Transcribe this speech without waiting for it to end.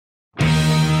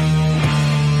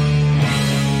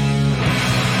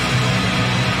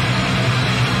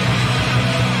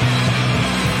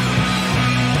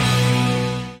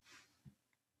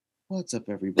What's up,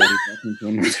 everybody? Welcome to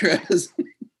another episode.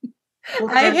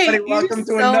 I hate you Welcome to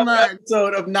so another much.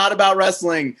 episode of Not About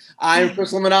Wrestling. I'm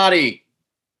Chris Illuminati.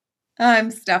 I'm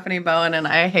Stephanie Bowen, and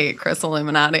I hate Chris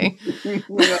Illuminati.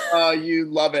 Oh, you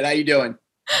love it. How you doing?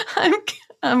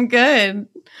 I'm good.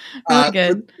 Really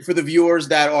good. For the viewers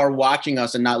that are watching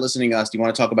us and not listening to us, do you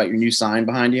want to talk about your new sign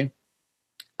behind you?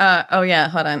 Oh yeah,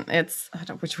 hold on.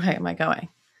 Which way am I going?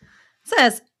 It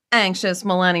says anxious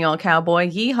millennial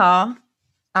cowboy. Yeehaw.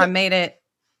 I made it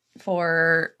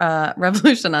for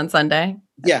Revolution on Sunday.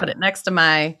 I put it next to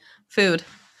my food.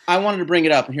 I wanted to bring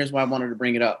it up, and here's why I wanted to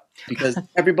bring it up. Because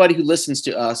everybody who listens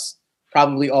to us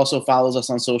probably also follows us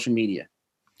on social media.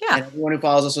 Yeah. And everyone who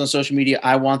follows us on social media,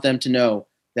 I want them to know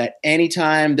that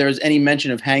anytime there's any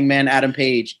mention of Hangman Adam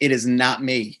Page, it is not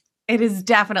me. It is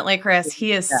definitely Chris.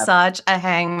 He is such a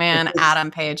Hangman Adam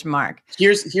Page mark.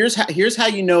 Here's how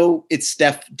you know it's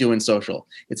Steph doing social.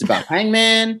 It's about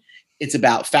Hangman. It's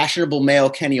about fashionable male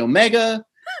Kenny Omega.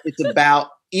 It's about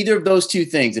either of those two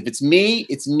things. If it's me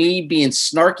being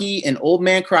snarky and old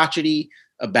man crotchety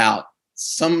about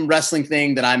some wrestling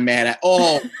thing that I'm mad at.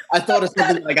 Oh, I thought of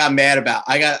something that I got mad about.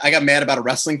 I got mad about a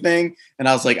wrestling thing, and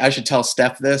I was like, I should tell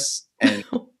Steph this. And,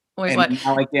 Wait, and what?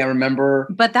 now I can't remember.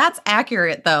 But that's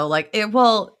accurate, though. Like, it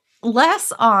will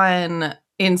less on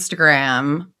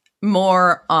Instagram,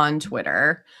 more on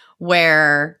Twitter,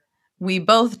 where we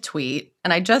both tweet.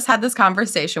 And I just had this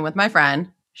conversation with my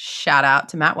friend. Shout out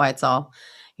to Matt Whitesall.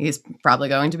 He's probably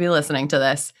going to be listening to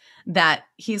this. That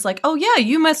he's like, oh, yeah,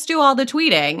 you must do all the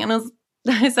tweeting. And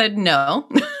I said, no.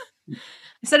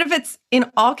 I said, if it's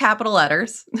in all capital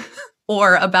letters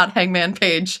or about Hangman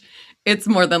Page, it's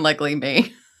more than likely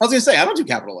me. I was going to say, I don't do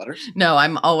capital letters. No,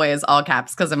 I'm always all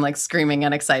caps because I'm like screaming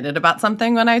and excited about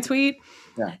something when I tweet.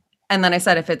 Yeah. And then I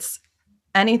said, if it's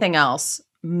anything else,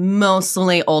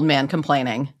 mostly old man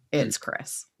complaining, it's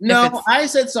Chris. No, I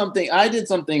said something. I did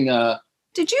something.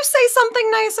 Did you say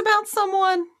something nice about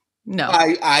someone? No.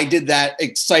 I did that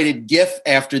excited GIF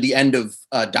after the end of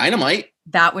Dynamite.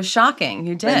 That was shocking.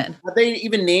 You did. And have they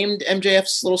even named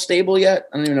MJF's little stable yet?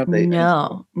 I don't even know if they.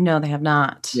 No, they have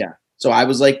not. Yeah. So I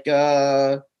was like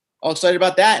all excited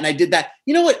about that, and I did that.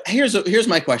 You know what? Here's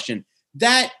my question.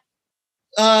 That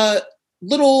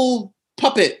little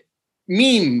puppet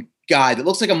meme guy that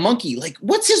looks like a monkey. Like,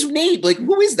 what's his name? Like,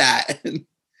 who is that?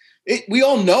 We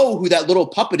all know who that little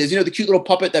puppet is. You know, the cute little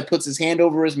puppet that puts his hand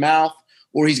over his mouth,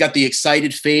 or he's got the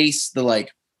excited face, the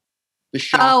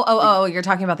shock. Oh, you're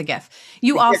talking about the GIF.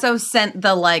 You also sent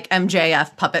the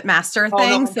MJF Puppet Master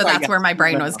thing, so that's where my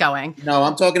brain was going. No,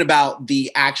 I'm talking about the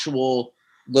actual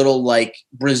little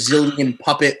Brazilian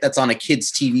puppet that's on a kid's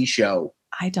TV show.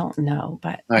 I don't know,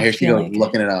 but here she goes,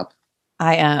 looking it up.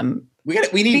 I am. We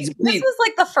need. This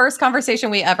was the first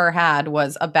conversation we ever had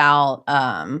was about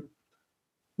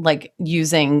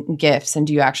using GIFs, and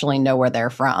do you actually know where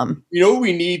they're from? You know,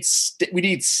 we need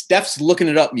Steph's looking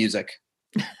it up music.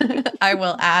 I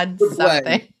will add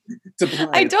something.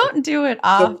 I don't do it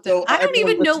often. So I don't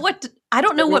even know I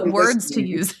don't know what words to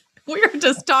use. We're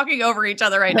just talking over each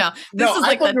other right now.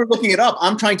 I thought you were looking it up.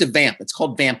 I'm trying to vamp. It's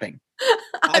called vamping.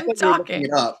 I'm talking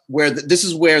it up. This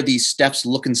is where the Steph's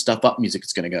looking stuff up music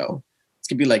is going to go. It's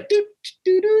going to be like do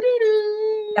do do do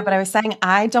do. Yeah, but I was saying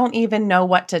I don't even know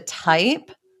what to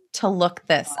type to look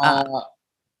this up.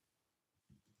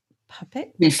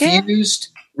 Puppet confused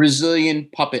GIF? Brazilian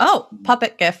puppet. Oh,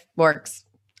 puppet GIF works.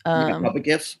 Puppet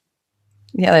GIF.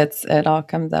 Yeah, it all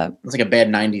comes up. It's like a bad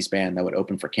 '90s band that would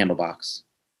open for Candlebox.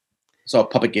 So a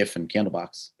puppet GIF and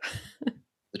Candlebox.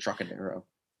 The Trocadero.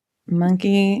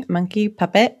 Monkey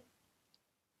puppet.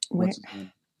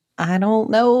 I don't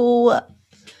know.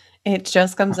 It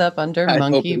just comes up under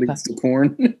monkey puppet. Leads to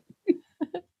porn.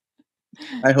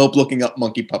 I hope looking up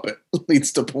monkey puppet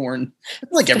leads to porn.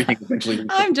 Like everything eventually.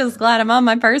 I'm just glad I'm on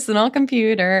my personal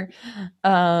computer.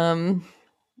 The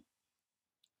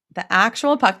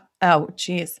actual The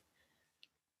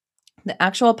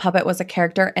actual puppet was a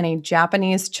character in a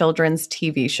Japanese children's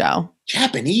TV show.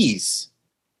 Japanese?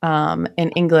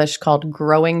 In English called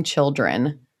Growing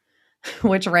Children,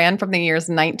 which ran from the years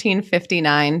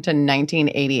 1959 to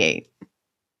 1988.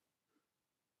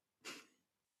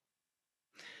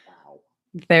 Wow.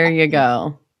 There you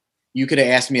go. You could have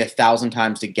asked me 1,000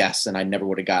 times to guess, and I never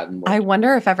would have gotten. I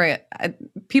wonder if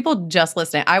people just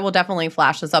listening. I will definitely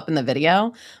flash this up in the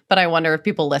video, but I wonder if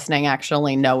people listening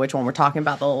actually know which one we're talking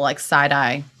about. The little side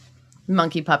eye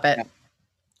monkey puppet. Yeah.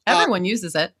 Everyone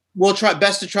uses it. We'll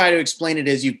best to try to explain it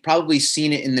as you've probably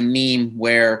seen it in the meme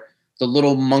where the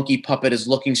little monkey puppet is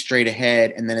looking straight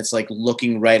ahead, and then it's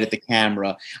looking right at the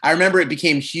camera. I remember it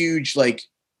became huge,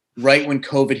 right when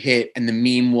COVID hit, and the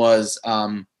meme was.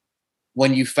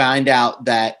 When you find out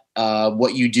that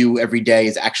what you do every day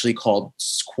is actually called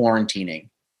quarantining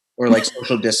or like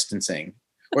social distancing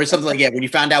or something like that. When you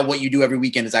found out what you do every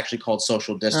weekend is actually called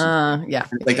social distancing. Yeah.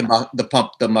 Like the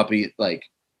Muppy, like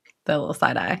the little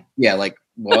side eye. Yeah. Like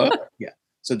what? Yeah.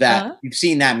 So that you've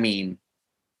seen that meme,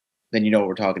 then you know what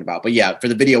we're talking about. But yeah, for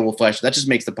the video, we'll flash. That just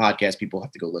makes the podcast people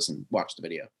have to go watch the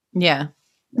video. Yeah.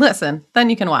 Listen, then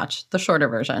you can watch the shorter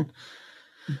version.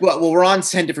 But we're on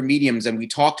 10 different mediums, and we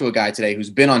talked to a guy today who's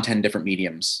been on 10 different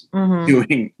mediums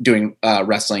doing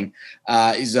wrestling.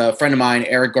 He's a friend of mine,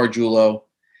 Eric Gargiulo.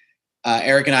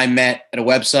 Eric and I met at a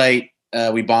website.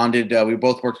 We bonded. We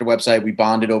both worked at a website. We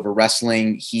bonded over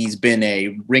wrestling. He's been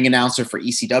a ring announcer for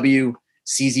ECW,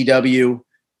 CZW.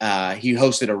 He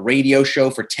hosted a radio show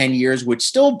for 10 years, which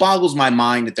still boggles my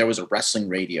mind that there was a wrestling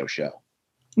radio show.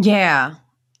 Yeah.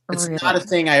 It's not a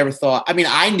thing I ever thought. I mean,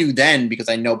 I knew then because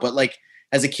I know, but like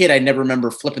as a kid, I never remember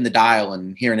flipping the dial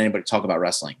and hearing anybody talk about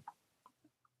wrestling.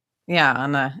 Yeah,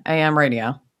 on the AM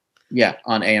radio. Yeah,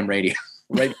 on AM radio.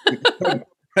 Right,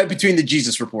 right between the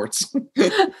Jesus reports.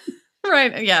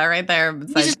 Right, yeah, right there.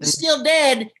 Jesus is still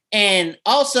dead. And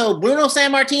also, Bruno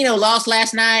Sammartino lost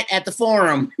last night at the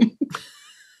Forum.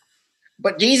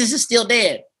 But Jesus is still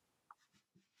dead.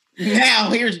 Now,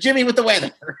 here's Jimmy with the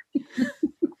weather.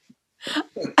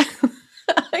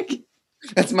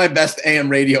 That's my best AM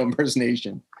radio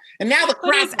impersonation. And now the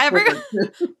crowd.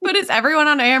 But is everyone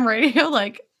on AM radio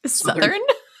like Southern?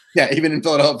 Yeah, even in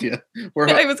Philadelphia, where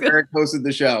Eric hosted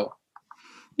the show.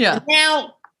 Yeah. And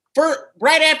now,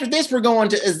 right after this, we're going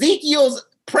to Ezekiel's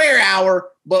prayer hour.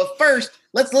 But first,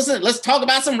 let's listen. Let's talk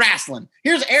about some wrestling.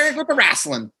 Here's Eric with the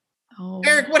wrestling. Oh.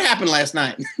 Eric, what happened last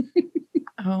night?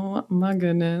 Oh my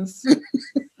goodness.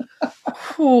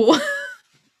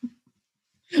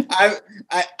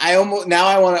 I almost now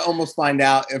I want to almost find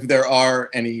out if there are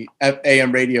any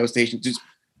AM radio stations. Just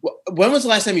when was the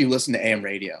last time you listened to AM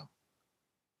radio?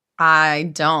 I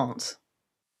don't.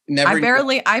 Never.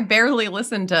 I barely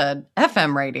listen to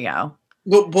FM radio.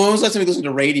 When was the last time you listened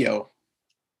to radio?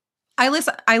 I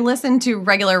listen to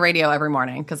regular radio every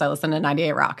morning because I listen to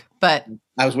 98 Rock. But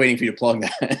I was waiting for you to plug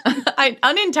that. I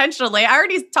unintentionally. I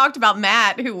already talked about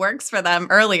Matt, who works for them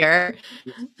earlier.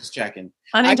 Just checking.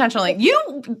 Unintentionally.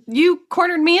 You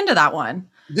cornered me into that one.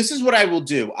 This is what I will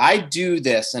do. I do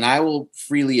this, and I will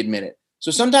freely admit it.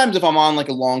 So sometimes if I'm on like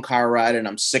a long car ride and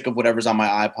I'm sick of whatever's on my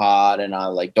iPod and I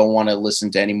like don't want to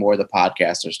listen to any more of the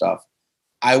podcast or stuff,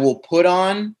 I will put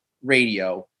on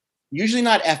radio. Usually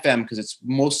not FM because it's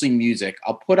mostly music.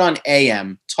 I'll put on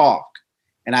AM talk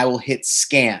and I will hit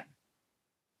scan.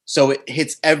 So it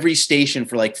hits every station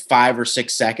for like 5 or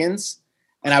 6 seconds.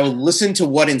 And I will listen to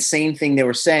what insane thing they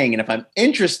were saying. And if I'm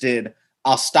interested,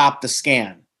 I'll stop the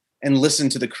scan and listen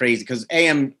to the crazy. Because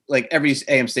AM, like every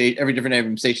different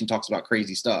AM station talks about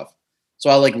crazy stuff. So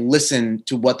I'll like listen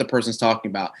to what the person's talking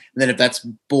about. And then if that's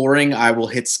boring, I will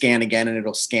hit scan again and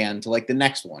it'll scan to like the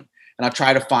next one. And I'll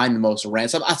try to find the most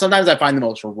random. Sometimes I find the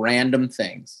most random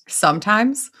things.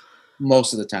 Sometimes?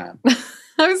 Most of the time.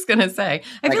 I was going to say,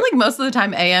 I feel like most of the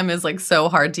time AM is like so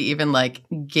hard to even like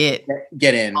get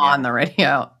in on the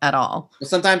radio at all. But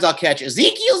sometimes I'll catch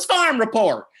Ezekiel's Farm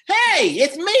Report. Hey,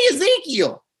 it's me,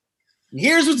 Ezekiel. And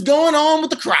here's what's going on with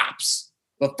the crops.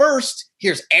 But first,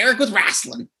 here's Eric with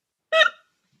wrestling.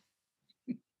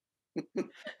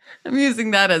 I'm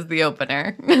using that as the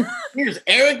opener. Here's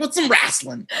Eric with some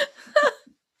wrestling.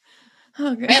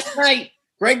 Okay. Last night,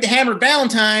 Greg the Hammer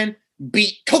Valentine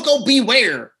beat Coco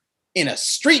Beware in a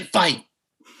street fight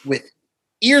with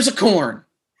ears of corn.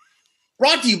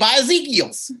 Brought to you by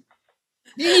Ezekiel's.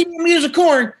 You need ears of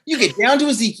corn, you get down to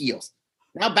Ezekiel's.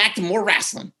 Now back to more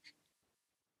wrestling.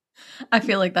 I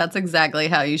feel like that's exactly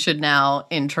how you should now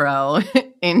intro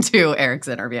into Eric's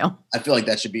interview. I feel like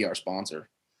that should be our sponsor.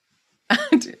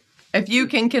 If you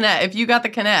can connect, if you got the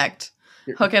connect,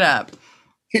 hook it up.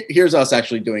 Here's us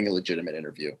actually doing a legitimate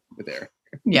interview with Eric.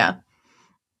 Yeah.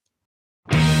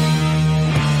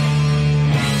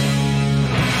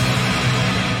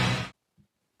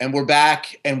 And we're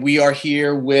back, and we are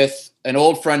here with an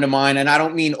old friend of mine, and I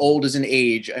don't mean old as in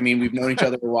age. I mean, we've known each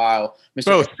other a while.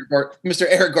 Mr.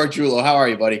 Eric Gargiulo, how are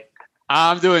you, buddy?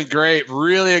 I'm doing great.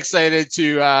 Really excited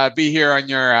to be here on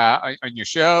your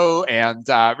show, and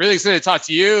really excited to talk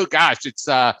to you. Gosh, it's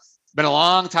been a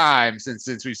long time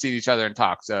since we've seen each other and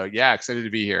talked. So yeah, excited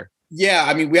to be here. Yeah,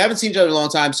 I mean, we haven't seen each other in a long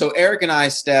time. So Eric and I,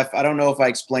 Steph, I don't know if I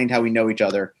explained how we know each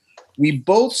other. We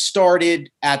both started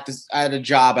at a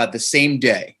job at the same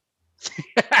day.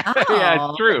 Oh. Yeah,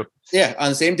 it's true. Yeah, on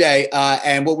the same day.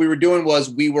 And what we were doing was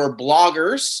we were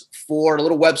bloggers for a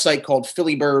little website called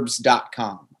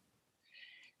phillyburbs.com.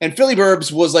 And Philly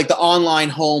Burbs was like the online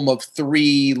home of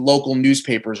 3 local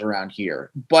newspapers around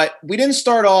here. But we didn't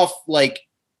start off like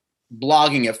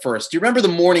blogging at first. Do you remember the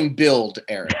morning build,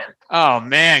 Eric? Oh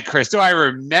man, Chris, do I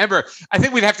remember? I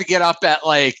think we'd have to get up at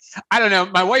like, I don't know.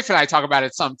 My wife and I talk about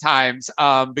it sometimes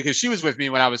because she was with me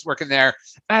when I was working there.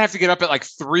 I'd have to get up at like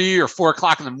 3 or 4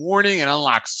 o'clock in the morning and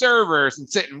unlock servers and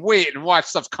sit and wait and watch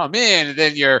stuff come in. And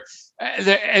then you're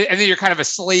kind of a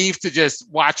slave to just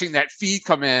watching that feed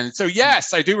come in. So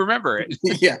yes, I do remember it.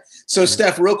 Yeah. So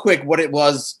Steph, real quick, what it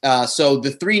was. So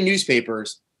the 3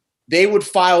 newspapers, they would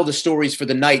file the stories for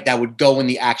the night that would go in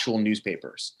the actual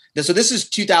newspapers. So this is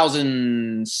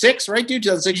 2006, right, dude?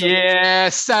 2006? Yeah,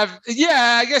 7.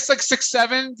 Yeah, I guess like 6,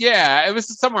 7. Yeah, it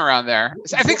was somewhere around there.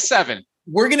 I think 7.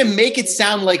 We're going to make it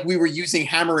sound like we were using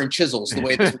hammer and chisels the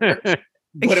way this worked.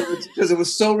 But it was because it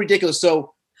was so ridiculous.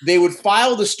 So they would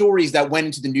file the stories that went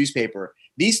into the newspaper.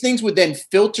 These things would then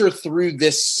filter through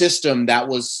this system that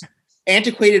was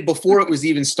antiquated before it was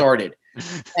even started.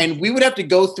 And we would have to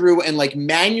go through and like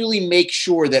manually make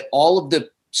sure that all of the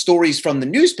stories from the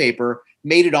newspaper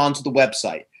made it onto the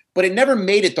website, but it never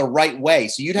made it the right way.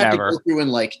 So you'd have to go through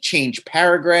and like change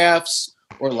paragraphs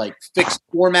or like fix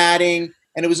formatting.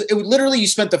 And it would literally, you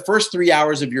spent the first 3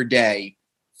 hours of your day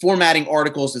formatting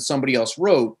articles that somebody else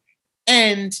wrote.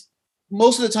 And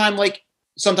most of the time, like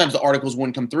sometimes the articles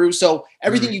wouldn't come through. So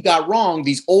everything you got wrong,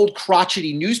 these old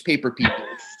crotchety newspaper people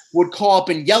would call up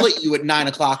and yell at you at 9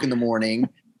 o'clock in the morning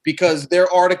because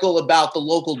their article about the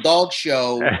local dog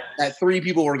show that 3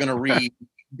 people were going to read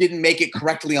didn't make it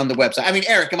correctly on the website. I mean,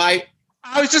 Eric,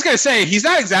 I was just going to say, he's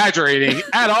not exaggerating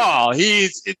at all.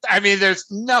 There's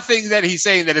nothing that he's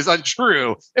saying that is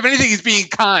untrue. If anything, he's being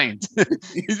kind.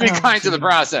 He's being kind to the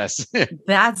process.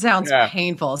 That sounds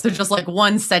painful. So just like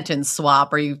one sentence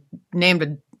swap, or you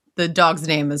named the dog's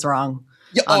name is wrong.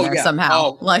 Yeah,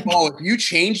 somehow. If you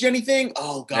changed anything,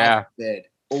 God forbid.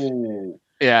 Oh.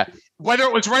 Yeah. Whether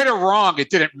it was right or wrong, it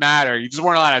didn't matter. You just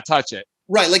weren't allowed to touch it.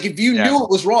 Right. Like if you knew it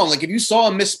was wrong, like if you saw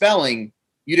a misspelling,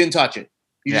 you didn't touch it.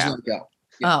 You just let it go.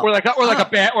 Yeah.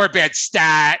 Or a bad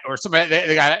stat, or somebody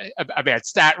they got a bad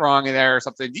stat wrong in there or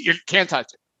something. You can't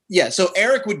touch it. Yeah. So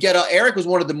Eric would get up. Eric was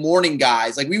one of the morning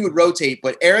guys. Like we would rotate,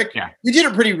 but Eric, you did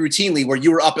it pretty routinely where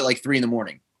you were up at like 3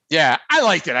 a.m. Yeah, I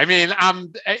liked it. I mean,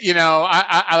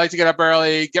 I like to get up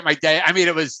early, get my day. I mean,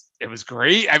 it was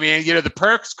great. I mean, the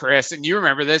perks, Chris, and you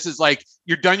remember this is like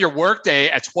you're done your work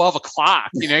day at 12 o'clock.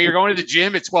 You're going to the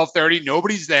gym at 12:30.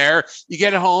 Nobody's there. You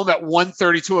get home at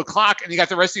 1:30, 2 o'clock, and you got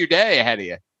the rest of your day ahead of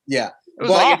you. Yeah. It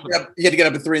was awesome. You had to get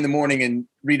up at 3 a.m. and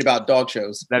read about dog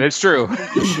shows. That is true.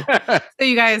 So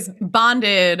you guys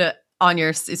bonded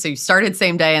so you started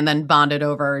same day and then bonded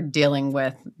over dealing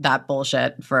with that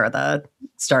bullshit for the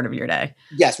start of your day.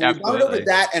 Yes, we bonded over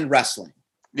that and wrestling.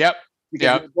 Yep.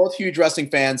 Because we're both huge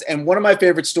wrestling fans. And one of my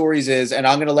favorite stories is, and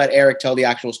I'm going to let Eric tell the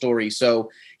actual story.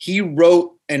 So he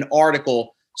wrote an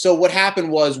article. So what happened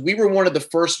was we were one of the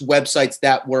first websites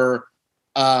that would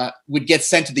get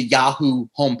sent to the Yahoo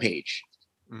homepage.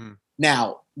 Mm-hmm.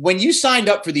 Now, when you signed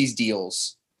up for these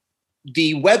deals,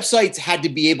 the websites had to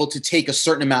be able to take a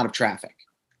certain amount of traffic.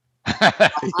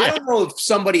 I don't know if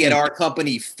somebody at our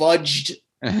company fudged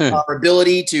our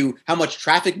ability to how much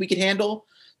traffic we could handle.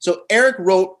 So Eric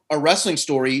wrote a wrestling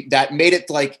story that made it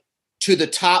like to the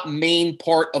top main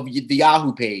part of the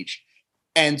Yahoo page.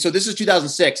 And so this is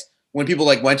 2006 when people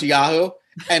like went to Yahoo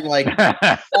and like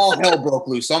all hell broke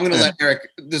loose. So I'm going to let Eric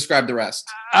describe the rest.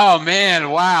 Oh man.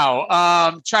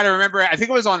 Wow. Try to remember. I think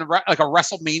it was on like a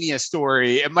WrestleMania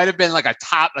story. It might've been like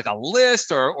a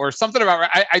list or something about,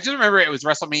 I just remember it was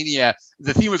WrestleMania.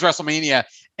 The theme was WrestleMania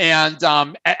and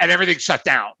everything shut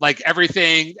down. Like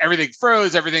everything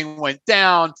froze, everything went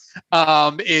down.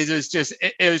 It was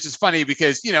just funny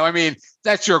because,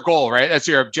 that's your goal, right? That's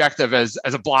your objective as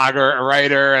a blogger, a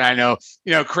writer. And I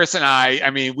know, Chris and I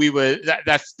mean, we would,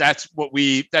 that's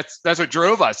what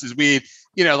drove us is we,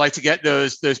 like to get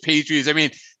those page views. I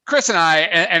mean, Chris and I,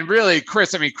 and really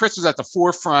Chris was at the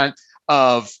forefront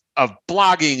of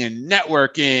blogging and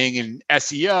networking and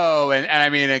SEO.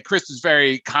 And Chris was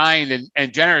very kind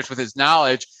and generous with his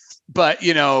knowledge. But,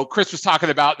 Chris was talking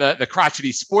about the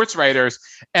crotchety sports writers.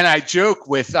 And I joke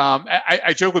with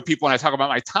I joke with people when I talk about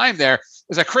my time there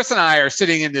is that Chris and I are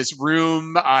sitting in this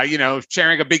room,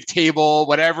 sharing a big table,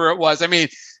 whatever it was. I mean,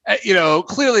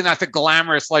 clearly not the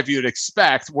glamorous life you would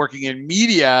expect working in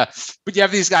media, but you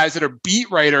have these guys that are beat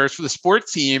writers for the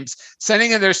sports teams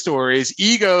sending in their stories,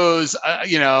 egos,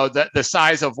 the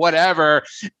size of whatever.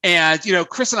 And,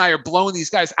 Chris and I are blowing these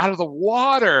guys out of the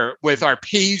water with our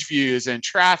page views and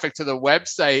traffic to the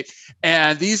website.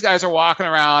 And these guys are walking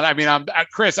around. I mean, I'm not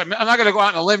going to go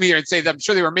out on a limb here and say that I'm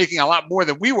sure they were making a lot more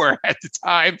than we were at the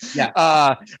time.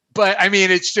 Yeah. But I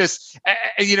mean, it's just,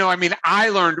 I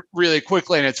learned really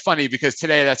quickly, and it's funny because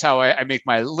today that's how I make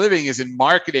my living is in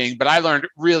marketing. But I learned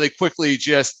really quickly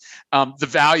just the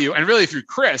value, and really through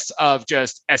Chris, of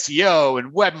just SEO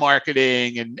and web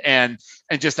marketing and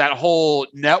just that whole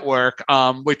network,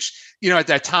 which, at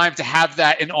that time to have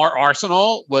that in our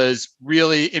arsenal was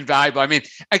really invaluable. I mean,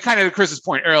 I kind of to Chris's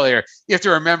point earlier, you have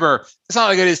to remember it's not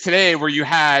like it is today where you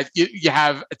have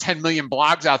 10 million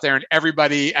blogs out there and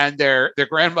everybody and their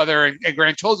grandmother and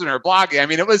grandchildren are blogging. I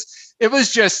mean, it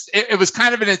was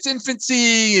kind of in its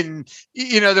infancy, and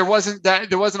there wasn't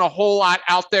a whole lot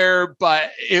out there,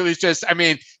 but it was just, I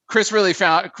mean, Chris really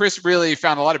found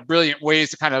a lot of brilliant ways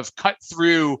to kind of cut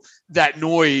through that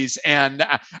noise. And,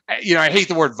 I hate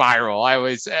the word viral. I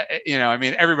always,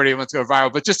 everybody wants to go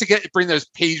viral, but just to bring those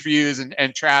page views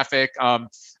and traffic.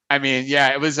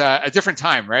 It was a different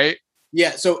time, right?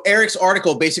 Yeah. So Eric's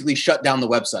article basically shut down the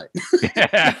website.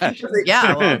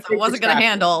 Yeah. Well, it wasn't going to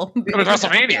handle. It was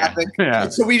WrestleMania. Yeah.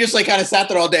 So we just kind of sat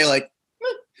there all day,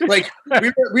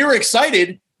 we were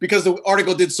excited because the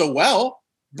article did so well.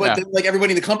 But then,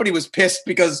 everybody in the company was pissed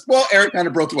because, Eric kind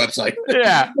of broke the website.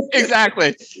 Yeah,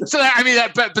 exactly. So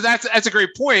but that's a great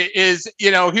point. Is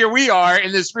here we are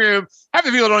in this room. Half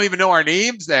the people don't even know our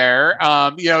names there.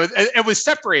 It was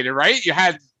separated, right? You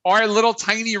had our little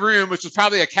tiny room, which was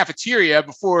probably a cafeteria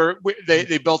before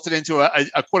they built it into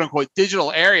a quote unquote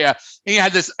digital area. And you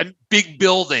had this big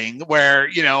building where,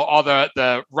 all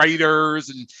the writers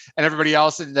and everybody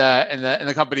else in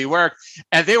the company worked.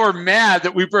 And they were mad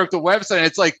that we broke the website. And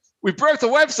it's like, we broke the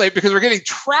website because we're getting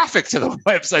traffic to the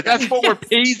website. That's what we're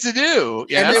paid to do.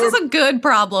 And this is a good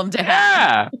problem to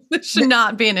have. Yeah. It should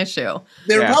not be an issue.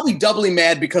 They were probably doubly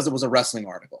mad because it was a wrestling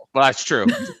article. Well, that's true.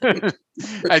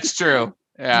 That's true.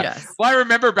 Yeah. Yes. Well, I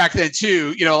remember back then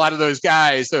too, a lot of those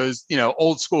guys, those,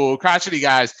 old school crotchety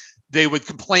guys, they would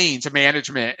complain to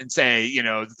management and say,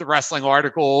 the wrestling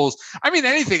articles,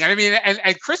 anything.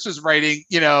 And Chris was writing,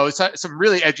 some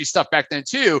really edgy stuff back then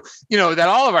too, that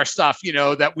all of our stuff,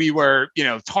 that we were,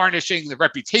 tarnishing the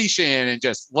reputation and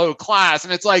just low class.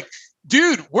 And it's like,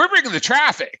 dude, we're bringing the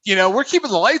traffic, we're keeping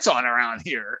the lights on around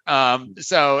here.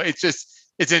 So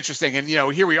it's interesting. And,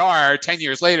 here we are 10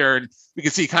 years later, and we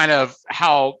can see kind of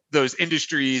how those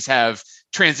industries have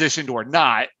transitioned or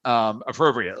not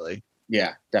appropriately.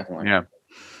 Yeah, definitely. Yeah.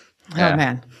 Oh,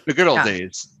 man. The good old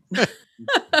days.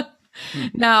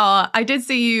 Now, I did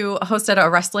see you hosted a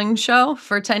wrestling show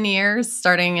for 10 years,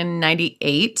 starting in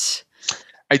 98.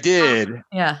 I did.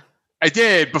 Yeah. I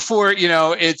did. Before,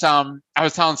 it's, I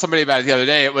was telling somebody about it the other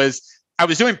day. I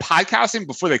was doing podcasting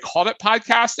before they called it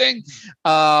podcasting.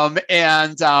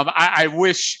 I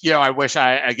wish,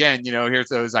 again, here's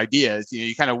those ideas,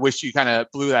 you kind of wish you kind of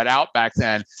blew that out back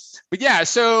then. But yeah,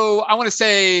 so I want to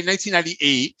say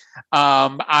 1998,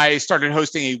 I started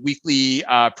hosting a weekly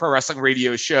pro wrestling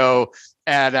radio show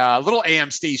at a little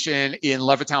AM station in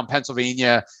Levittown,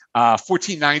 Pennsylvania,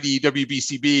 1490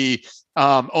 WBCB,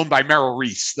 owned by Merrill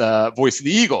Reese, the voice of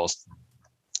the Eagles.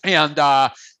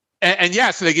 And yeah,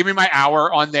 so they gave me my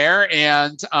hour on there,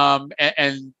 and I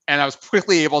was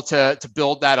quickly able to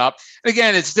build that up. And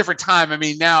again, it's a different time.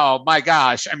 Now, my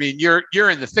gosh, you're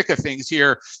in the thick of things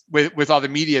here with all the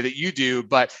media that you do,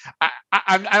 but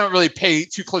I don't really pay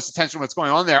too close attention to what's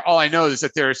going on there. All I know is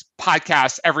that there's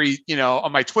podcasts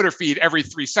on my Twitter feed every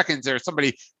 3 seconds. There's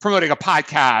somebody promoting a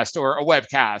podcast or a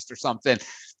webcast or something.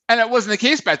 And that wasn't the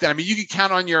case back then. You could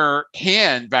count on your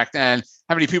hand back then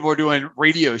how many people were doing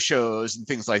radio shows and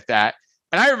things like that.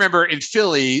 And I remember in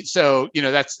Philly, so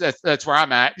that's where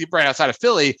I'm at, right outside of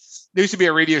Philly. There used to be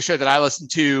a radio show that I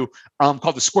listened to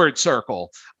called The Squared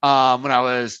Circle when I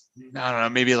was, I don't know,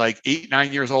 maybe like 8,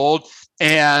 9 years old.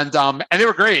 And they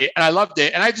were great, and I loved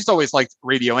it. And I just always liked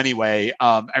radio anyway.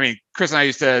 Chris and I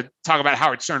used to talk about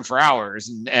Howard Stern for hours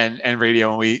and radio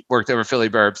when we worked over Philly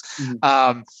Burbs.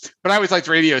 Mm-hmm. But I always liked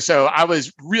radio, so I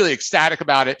was really ecstatic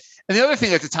about it. And the other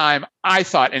thing at the time, I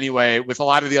thought anyway, with a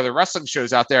lot of the other wrestling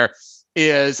shows out there,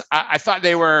 is I thought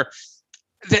they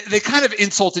kind of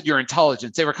insulted your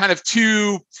intelligence. They were kind of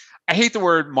too, I hate the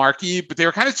word marky, but they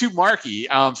were kind of too marky,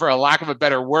 for a lack of a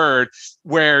better word,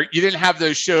 where you didn't have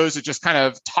those shows that just kind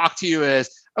of talk to you as,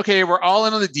 okay, we're all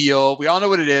in on the deal. We all know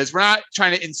what it is. We're not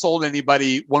trying to insult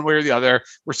anybody one way or the other.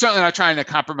 We're certainly not trying to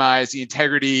compromise the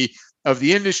integrity of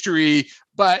the industry,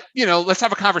 but let's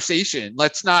have a conversation.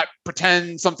 Let's not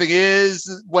pretend something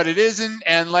is what it isn't,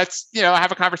 and let's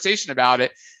have a conversation about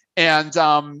it. And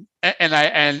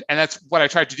that's what I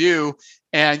tried to do.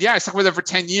 And yeah, I stuck with it for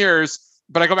 10 years.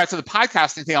 But I go back to the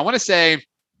podcasting thing. I want to say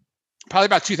probably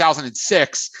about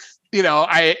 2006.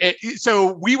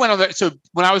 So we went on the. So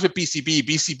when I was at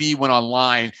BCB went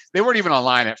online. They weren't even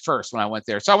online at first when I went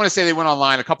there. So I want to say they went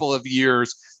online a couple of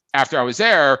years after I was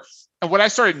there. And what I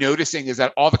started noticing is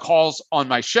that all the calls on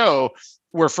my show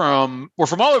were from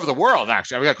all over the world.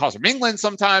 Actually, we got calls from England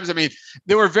sometimes. I mean,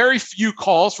 there were very few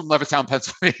calls from Levittown,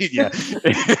 Pennsylvania.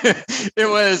 It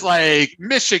was like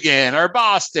Michigan or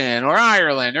Boston or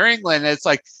Ireland or England. It's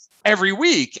like every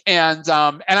week, and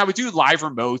I would do live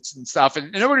remotes and stuff,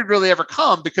 and nobody would really ever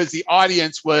come because the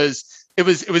audience was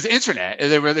internet.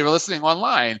 They were listening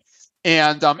online,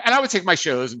 and I would take my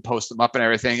shows and post them up and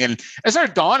everything, and it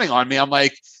started dawning on me. I'm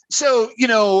like, so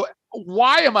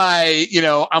why am I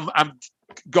I'm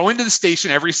going to the station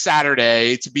every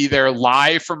Saturday to be there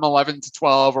live from 11 to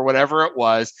 12 or whatever it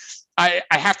was. I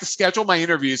have to schedule my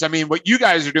interviews. I mean, what you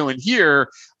guys are doing here,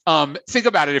 think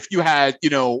about it. If you had,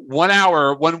 1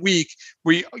 hour, 1 week,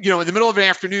 in the middle of an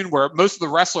afternoon where most of the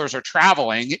wrestlers are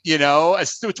traveling, at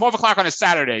 12 o'clock on a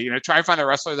Saturday, try and find a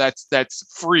wrestler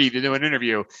that's free to do an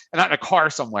interview and not in a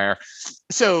car somewhere.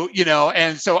 So,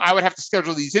 and so I would have to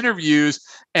schedule these interviews,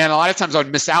 and a lot of times I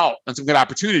would miss out on some good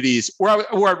opportunities, or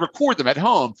I'd record them at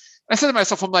home. I said to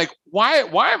myself, I'm like, why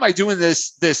am I doing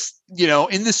this,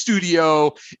 in the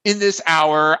studio in this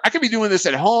hour? I could be doing this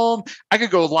at home. I could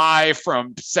go live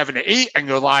from 7 to 8. I can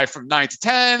go live from 9 to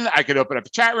 10. I could open up a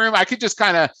chat room. I could just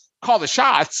kind of call the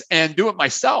shots and do it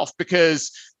myself because,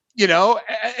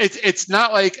 it's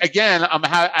not like, again,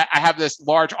 I have this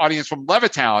large audience from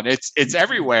Levittown. It's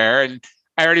everywhere. And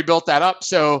I already built that up.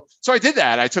 So I did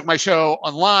that. I took my show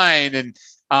online and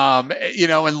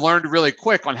learned really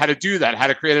quick on how to do that, how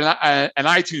to create an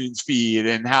iTunes feed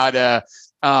and how to,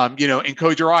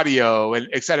 encode your audio and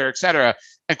et cetera, et cetera.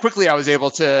 And quickly I was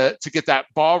able to get that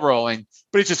ball rolling.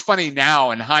 But it's just funny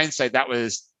now in hindsight, that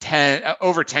was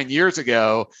over 10 years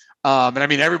ago. And I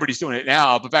mean, everybody's doing it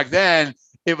now, but back then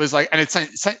it was like, and it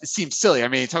seems silly. I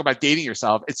mean, talk about dating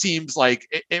yourself. It seems like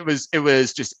it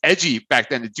was just edgy back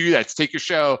then to do that, to take your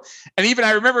show. And even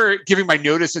I remember giving my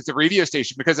notice at the radio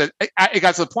station because it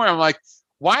got to the point where I'm like,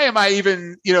 why am I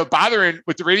even, bothering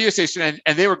with the radio station?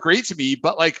 And they were great to me,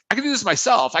 but like, I can do this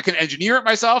myself. I can engineer it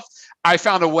myself. I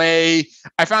found a way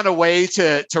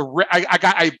to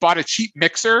I bought a cheap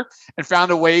mixer and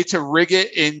found a way to rig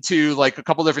it into like a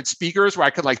couple different speakers where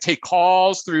I could like take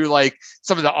calls through like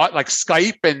some of the like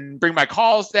Skype and bring my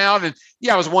calls down. And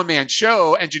yeah, it was a one-man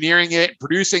show, engineering it,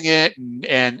 producing it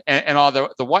and all the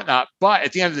whatnot. But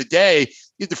at the end of the day,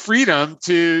 you had the freedom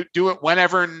to do it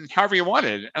whenever and however you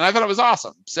wanted. And I thought it was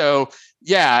awesome. So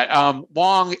yeah,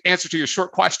 long answer to your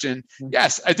short question.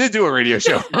 Yes, I did do a radio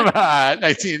show from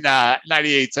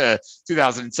 1998 to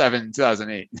 2007,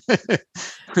 2008.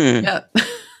 Yeah.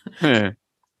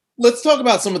 Let's talk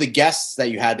about some of the guests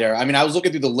that you had there. I mean, I was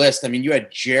looking through the list. I mean, you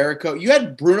had Jericho. You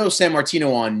had Bruno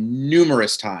Sammartino on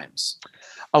numerous times.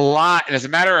 A lot. And as a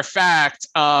matter of fact,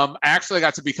 I actually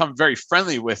got to become very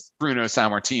friendly with Bruno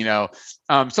Sammartino,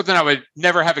 something I would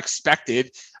never have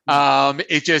expected.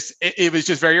 It was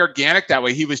just very organic that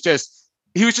way. He was just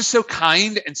so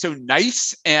kind and so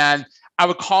nice. And I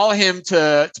would call him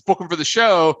to book him for the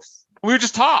show. We would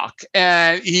just talk.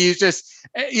 And he's just,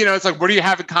 it's like, what do you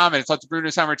have in common? It's what Bruno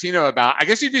Sammartino about. I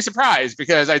guess you'd be surprised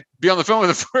because I'd be on the phone with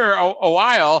him for a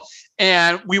while.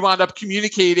 And we wound up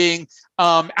communicating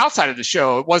outside of the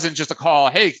show. It wasn't just a call,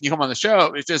 hey, can you come on the show?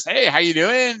 It was just, hey, how you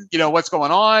doing? What's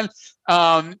going on?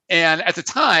 And at the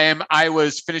time, I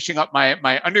was finishing up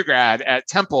my undergrad at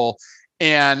Temple,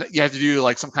 and you had to do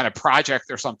like some kind of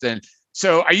project or something.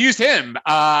 So I used him.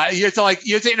 You had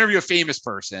to interview a famous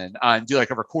person and do like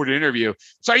a recorded interview.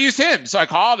 So I used him. So I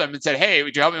called him and said, hey,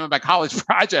 would you help me with my college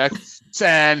project?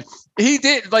 And he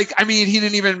did. He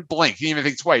didn't even blink. He didn't even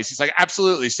think twice. He's like,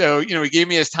 absolutely. So, he gave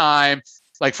me his time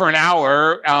like for an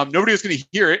hour. Nobody was going to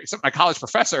hear it except my college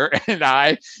professor and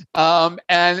I.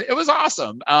 And it was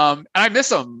awesome. And I miss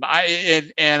him.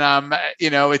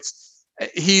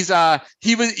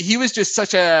 He was just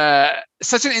such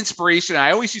an inspiration.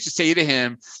 I always used to say to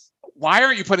him, why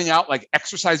aren't you putting out like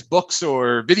exercise books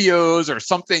or videos or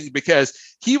something? Because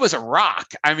he was a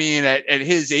rock. I mean, at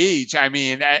his age, I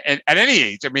mean, at any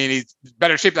age, I mean, he's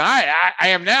better shape than I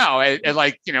am now at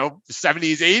like, you know,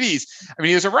 70s, 80s. I mean,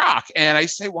 he was a rock. And I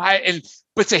say, why?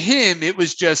 But to him, it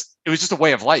was just a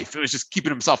way of life. It was just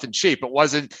keeping himself in shape. It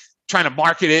wasn't trying to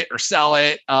market it or sell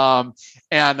it.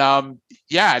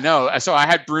 Yeah, no. So I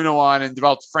had Bruno on and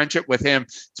developed friendship with him.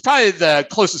 It's probably the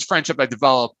closest friendship I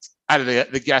developed out of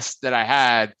the guests that I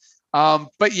had.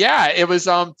 But yeah, it was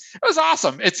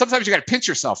awesome. It's sometimes you got to pinch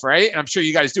yourself, right? And I'm sure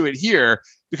you guys do it here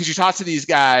because you talk to these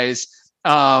guys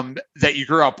that you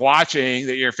grew up watching,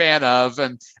 that you're a fan of.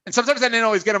 And sometimes I didn't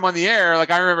always get them on the air.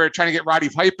 Like I remember trying to get Roddy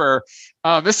Piper.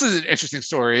 This is an interesting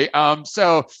story.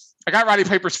 So I got Roddy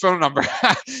Piper's phone number.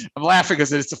 I'm laughing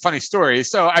because it's a funny story.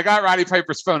 So I got Roddy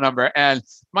Piper's phone number, and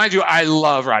mind you, I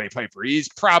love Roddy Piper. He's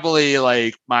probably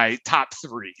like my top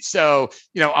 3. So,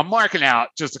 you know, I'm marking out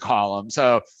just to call him.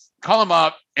 So call him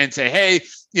up and say, hey,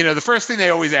 you know, the first thing they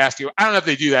always ask you, I don't know if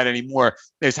they do that anymore,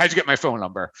 is how'd you get my phone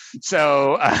number?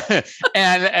 So,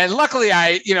 and luckily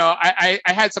I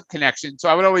had some connection. So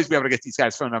I would always be able to get these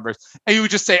guys' phone numbers, and you would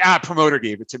just say, promoter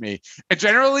gave it to me. And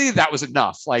generally that was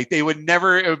enough. Like they would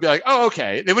never, it would be like, oh,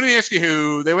 okay. They wouldn't ask you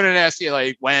who, they wouldn't ask you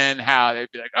like when, how. They'd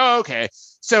be like, oh, okay.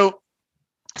 So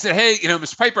I said, hey, you know,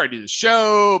 Mr. Piper, I do this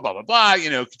show, blah, blah, blah. You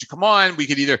know, could you come on? We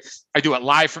could either, I do it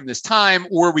live from this time,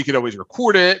 or we could always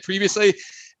record it previously.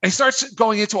 And he starts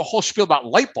going into a whole spiel about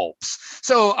light bulbs.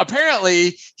 So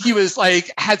apparently he was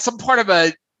like, had some part of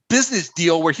a business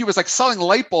deal where he was like selling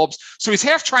light bulbs. So he's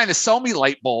half trying to sell me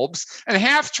light bulbs and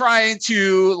half trying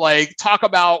to like talk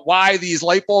about why these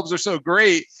light bulbs are so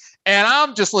great. And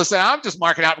I'm just listening. I'm just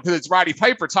marking out because it's Roddy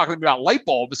Piper talking about light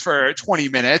bulbs for 20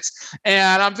 minutes.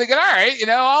 And I'm thinking, all right, you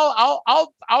know,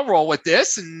 I'll roll with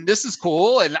this, and this is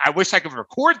cool. And I wish I could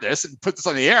record this and put this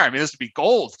on the air. I mean, this would be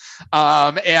gold.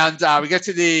 We get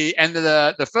to the end of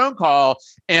the phone call,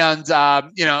 and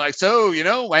you know, like, so, you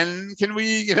know, when can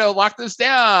we, you know, lock this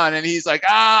down? And he's like,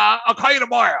 I'll call you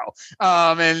tomorrow.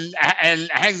 And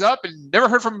hangs up, and never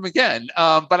heard from him again.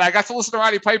 But I got to listen to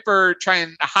Roddy Piper try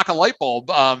and hack a light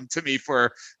bulb to me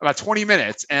for about 20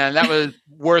 minutes, and that was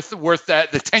worth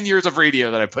that the 10 years of radio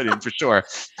that I put in for sure.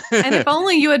 And if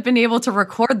only you had been able to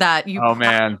record that, you would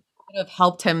have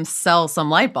helped him sell some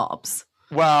light bulbs.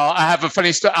 Well, I have a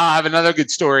funny story. I have another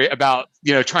good story about,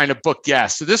 you know, trying to book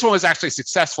guests. So this one was actually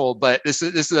successful, but this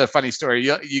is a funny story.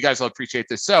 You guys will appreciate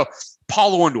this. So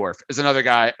Paul Orndorff is another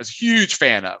guy I was a huge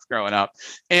fan of growing up.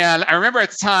 And I remember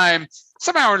at the time,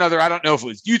 somehow or another, I don't know if it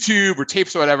was YouTube or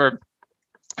tapes or whatever,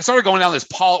 I started going down this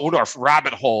Paul Orndorff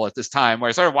rabbit hole at this time where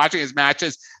I started watching his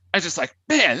matches. I was just like,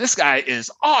 man, this guy is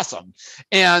awesome.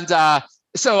 And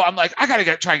so I'm like, I got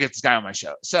to try and get this guy on my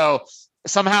show. So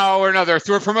somehow or another,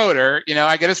 through a promoter, you know,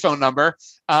 I get his phone number,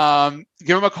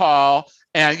 give him a call,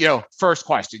 and, you know, first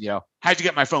question, you know, how'd you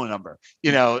get my phone number?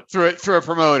 You know, through a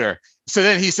promoter. So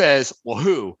then he says, well,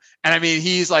 who? And I mean,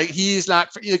 he's like, he's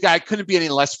not, the guy couldn't be any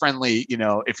less friendly, you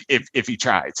know, if he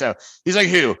tried. So he's like,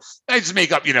 who? I just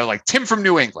make up, you know, like Tim from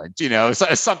New England, you know,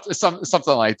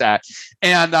 something like that.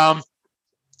 And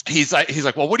he's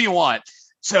like, well, what do you want?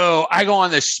 So I go on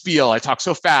this spiel. I talk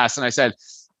so fast, and I said,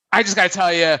 I just got to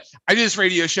tell you, I do this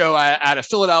radio show out of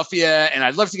Philadelphia, and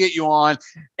I'd love to get you on.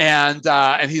 And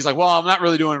he's like, well, I'm not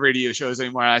really doing radio shows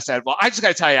anymore. And I said, well, I just got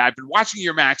to tell you, I've been watching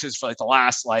your matches for like the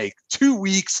last 2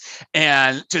 weeks,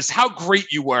 and just how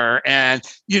great you were. And,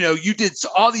 you know, you did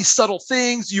all these subtle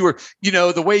things. You were, you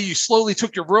know, the way you slowly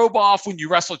took your robe off when you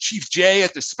wrestled Chief Jay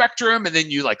at the Spectrum, and then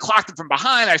you like clocked him from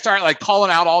behind. I started like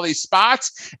calling out all these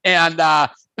spots, and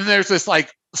there's this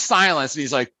like silence, and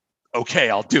he's like, okay,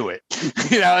 I'll do it.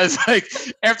 You know, it's like,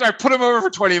 after I put him over for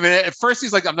 20 minutes, at first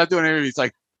he's like, I'm not doing anything. He's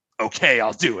like, okay,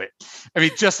 I'll do it. I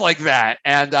mean, just like that.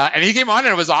 And he came on,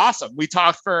 and it was awesome. We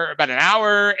talked for about an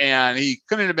hour, and he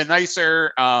couldn't have been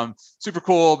nicer. Super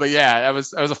cool. But yeah, that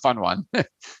was a fun one.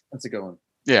 That's a good one.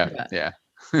 Yeah.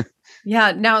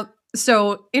 Yeah. Now,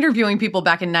 so interviewing people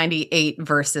back in 98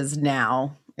 versus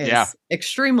now is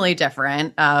extremely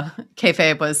different.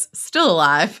 Kayfabe was still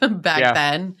alive back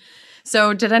then.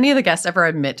 So did any of the guests ever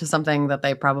admit to something that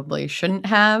they probably shouldn't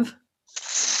have?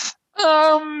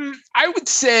 I would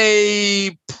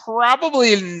say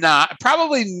probably not.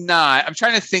 I'm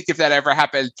trying to think if that ever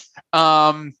happened.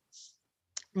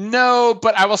 No,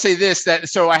 but I will say this,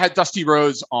 so I had Dusty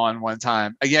Rhodes on one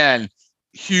time. Again,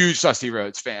 huge Dusty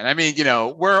Rhodes fan. I mean, you know,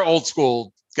 we're old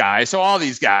school guys. So all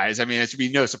these guys, I mean, it should be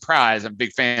no surprise. I'm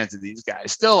big fans of these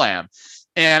guys. Still am.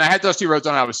 And I had Dusty Rhodes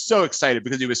on. I was so excited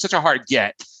because he was such a hard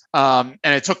get. And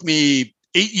it took me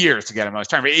 8 years to get him. I was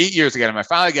trying for 8 years to get him. I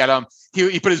finally got him.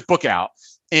 He put his book out,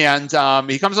 and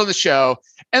he comes on the show,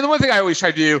 And the one thing I always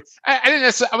try to do,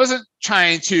 I wasn't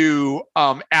trying to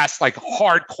ask like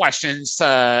hard questions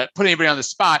to put anybody on the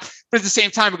spot, but at the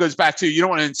same time, it goes back to you don't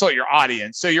want to insult your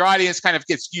audience. So your audience kind of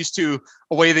gets used to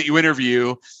a way that you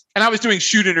interview. And I was doing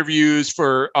shoot interviews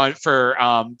for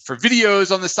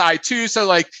videos on the side too. So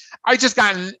like I'd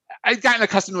gotten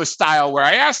accustomed to a style where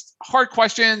I asked hard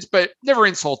questions, but never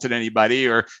insulted anybody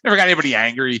or never got anybody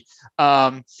angry.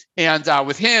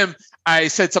 With him, I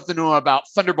said something to him about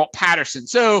Thunderbolt Patterson.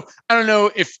 So I don't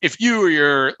know if you or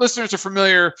your listeners are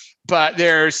familiar, but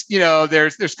there's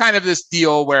kind of this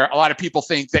deal where a lot of people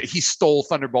think that he stole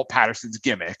Thunderbolt Patterson's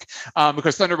gimmick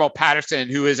because Thunderbolt Patterson,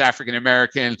 who is African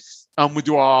American, would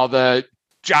do all the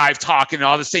jive talking,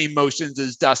 all the same motions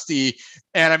as Dusty.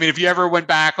 And I mean, if you ever went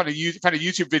back on a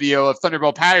YouTube video of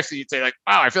Thunderbolt Patterson, you'd say like,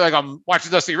 wow, I feel like I'm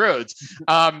watching Dusty Rhodes.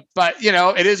 But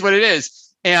it is what it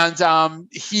is. And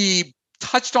he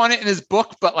touched on it in his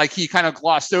book, but like he kind of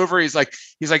glossed over. He's like,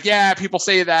 yeah, people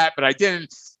say that, but I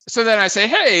didn't. So then I say,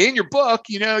 hey, in your book,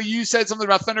 you said something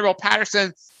about Thunderbolt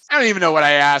Patterson. I don't even know what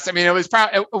I asked. I mean, it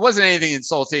wasn't anything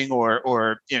insulting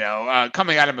or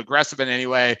coming at him aggressive in any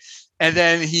way. And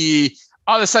then he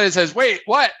all of a sudden says, wait,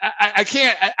 what? I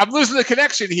can't, I'm losing the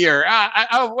connection here.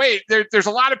 Wait, there's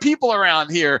a lot of people around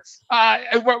here.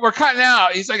 We're cutting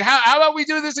out. He's like, how about we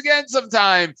do this again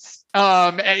sometime?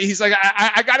 And he's like,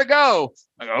 I gotta go.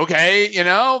 I go, okay,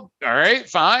 all right,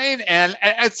 fine. And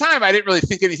at the time, I didn't really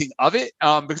think anything of it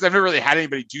because I've never really had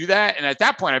anybody do that. And at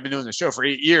that point, I've been doing the show for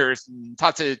 8 years and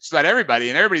talked to just about everybody,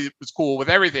 and everybody was cool with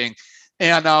everything.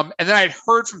 And then I'd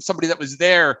heard from somebody that was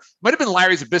there, might have been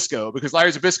Larry Zbyszko, because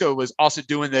Larry Zbyszko was also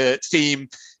doing the same.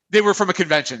 They were from a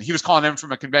convention. He was calling them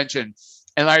from a convention.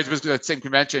 And Larry Zbyszko at the same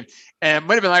convention. And it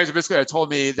might have been Larry Zbyszko that told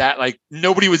me that like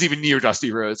nobody was even near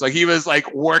Dusty Rhodes. Like he was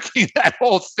like working that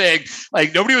whole thing.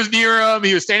 Like nobody was near him.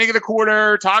 He was standing in a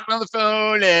corner, talking on the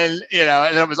phone, and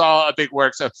and it was all a big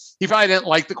work. So he probably didn't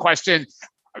like the question.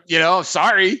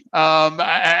 Sorry.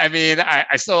 I mean,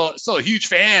 I still a huge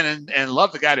fan and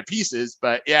love the guy to pieces.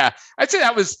 But yeah, I'd say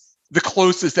that was the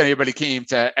closest anybody came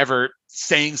to ever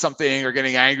saying something or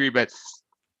getting angry. But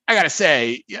I got to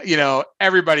say,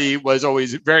 everybody was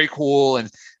always very cool. And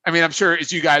I mean, I'm sure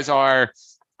as you guys are,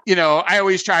 I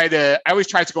always try to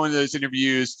go into those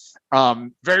interviews,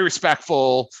 very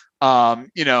respectful,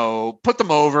 put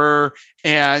them over,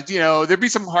 and, there'd be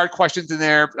some hard questions in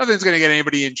there, but nothing's going to get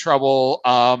anybody in trouble.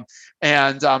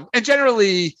 And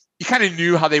generally you kind of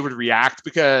knew how they would react,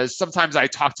 because sometimes I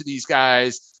talk to these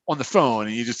guys on the phone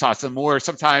and you just talk to them more.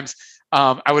 Sometimes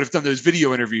I would have done those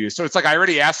video interviews. So it's like, I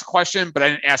already asked a question, but I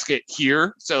didn't ask it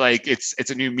here. So like, it's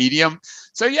a new medium.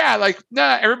 So yeah,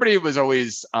 everybody was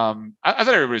always, I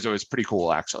thought everybody was always pretty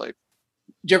cool, actually.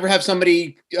 Did you ever have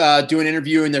somebody do an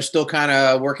interview and they're still kind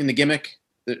of working the gimmick?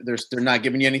 They're not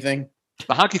giving you anything?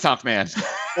 The Honky Tonk Man.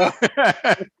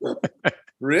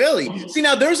 Really? See,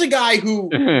 now there's a guy who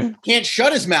can't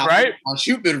shut his mouth on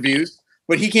shoot interviews,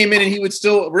 but he came in and he would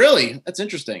still, really? That's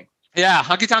interesting. Yeah,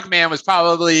 Honky Tonk Man was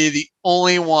probably the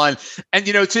only one. And,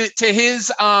 to his,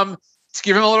 to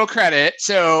give him a little credit,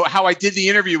 so how I did the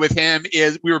interview with him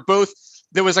is we were both,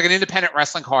 there was like an independent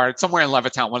wrestling card somewhere in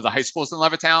Levittown, one of the high schools in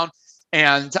Levittown.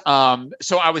 And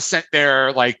so I was sent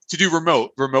there like to do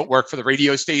remote work for the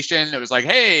radio station. It was like,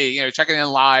 hey, checking in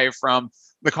live from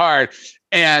the card.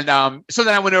 And so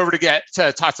then I went over to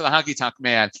talk to the Honky Tonk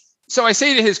Man. So I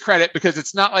say to his credit, because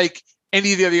it's not like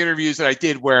any of the other interviews that I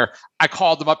did where I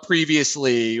called them up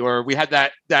previously, or we had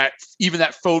that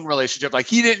phone relationship. Like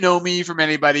he didn't know me from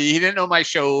anybody. He didn't know my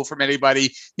show from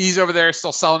anybody. He's over there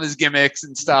still selling his gimmicks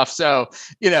and stuff. So,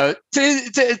 to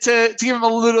give him a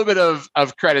little bit of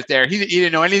credit there, he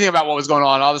didn't know anything about what was going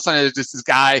on. All of a sudden it was just this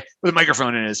guy with a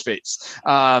microphone in his face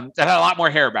that had a lot more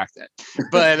hair back then.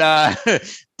 But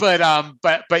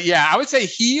yeah, I would say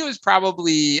he was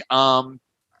probably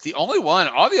the only one.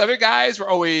 All the other guys were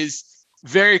always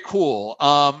very cool.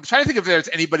 I'm trying to think if there's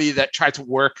anybody that tried to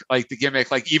work like the gimmick,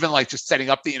 like even like just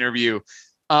setting up the interview.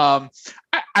 I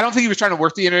don't think he was trying to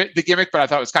work the gimmick, but I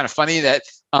thought it was kind of funny that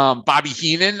Bobby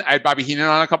Heenan, I had Bobby Heenan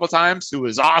on a couple of times, who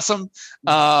was awesome. He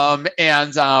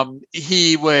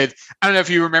would, I don't know if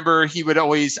you remember, he would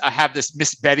always have this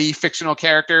Miss Betty fictional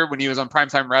character when he was on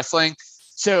Primetime Wrestling.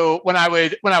 So when I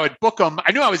would book him,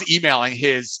 I knew I was emailing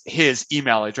his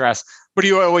email address, but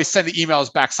he would always send the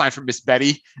emails back signed from Miss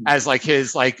Betty as like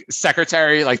his like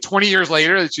secretary, like 20 years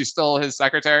later that she's still his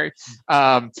secretary.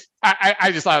 I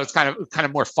just thought it was kind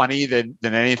of more funny than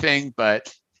anything,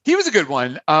 but he was a good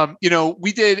one.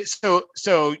 We did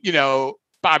so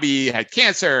Bobby had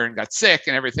cancer and got sick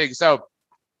and everything. So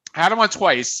I had him on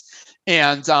twice.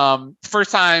 And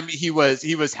first time he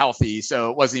was healthy,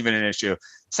 so it wasn't even an issue.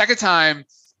 Second time,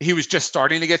 he was just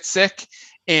starting to get sick.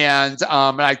 And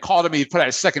I called him, he put out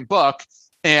his second book.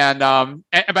 And by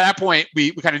that point,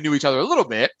 we kind of knew each other a little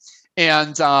bit.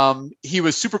 And he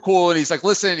was super cool. And he's like,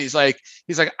 listen, he's like,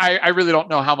 I really don't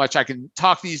know how much I can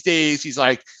talk these days. He's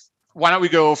like, why don't we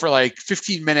go for like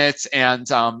 15 minutes? And,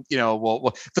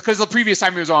 we'll because the previous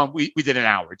time he was on, we did an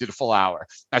hour, did a full hour.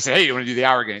 I said, hey, you want to do the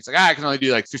hour again? He's like, I can only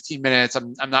do like 15 minutes.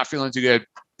 I'm not feeling too good.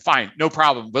 Fine. No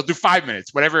problem. We'll do 5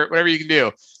 minutes, whatever you can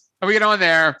do. And we get on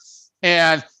there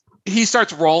and he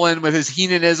starts rolling with his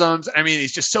Heenanisms. I mean,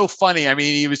 he's just so funny. I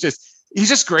mean, he's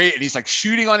just great. And he's like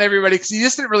shooting on everybody because he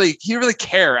didn't really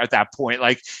care at that point.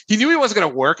 Like he knew he wasn't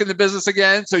going to work in the business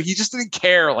again. So he just didn't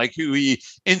care like who he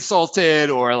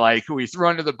insulted or like who he threw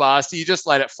under the bus. He just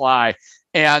let it fly.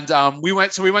 And we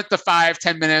went to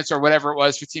 5-10 minutes or whatever it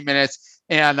was, 15 minutes.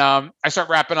 And I start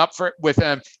wrapping up with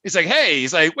him. He's like, hey,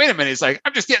 he's like, wait a minute. He's like,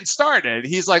 I'm just getting started.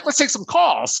 He's like, let's take some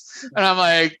calls. And I'm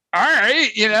like, all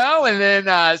right, and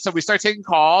then so we start taking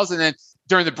calls. And then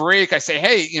during the break, I say,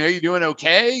 hey, you doing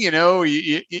okay?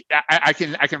 I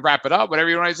can wrap it up, whatever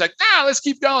you want. He's like, nah, let's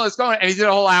keep going. Let's go. And he did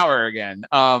a whole hour again,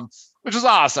 which was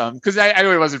awesome because I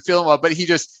knew he wasn't feeling well, but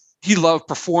he loved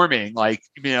performing,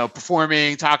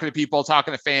 performing, talking to people,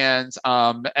 talking to fans.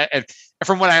 And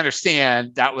from what I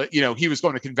understand, that was, he was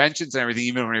going to conventions and everything,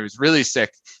 even when he was really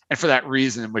sick. And for that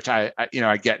reason, which I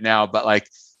get now, but like,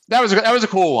 that was a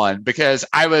cool one because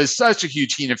I was such a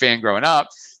huge Heenan fan growing up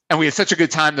and we had such a good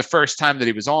time the first time that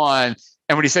he was on.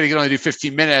 And when he said he could only do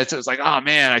 15 minutes, it was like, oh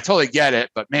man, I totally get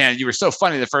it. But man, you were so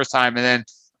funny the first time. And then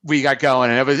we got going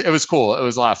and it was cool. It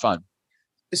was a lot of fun.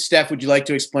 Steph, would you like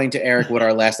to explain to Eric what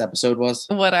our last episode was?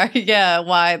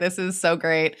 Why this is so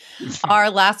great. Our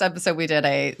last episode, we did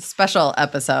a special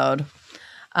episode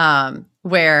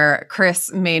where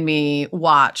Chris made me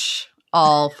watch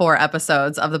all 4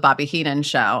 episodes of the Bobby Heenan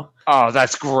show. Oh,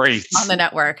 that's great. On the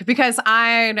network, because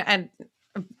and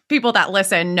people that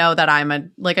listen know that I'm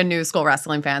a new school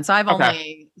wrestling fan. So I've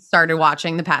only started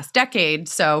watching the past decade.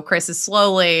 So Chris is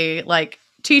slowly like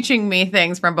teaching me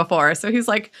things from before. So he's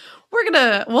like,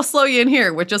 we'll slow you in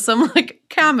here with just some like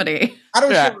comedy. I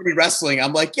don't show any wrestling.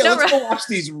 I'm like, let's go watch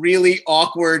these really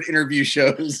awkward interview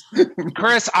shows.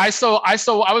 Chris, I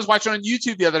was watching on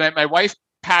YouTube the other night. My wife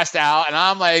passed out and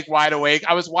I'm like wide awake.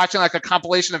 I was watching like a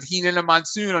compilation of Heenan and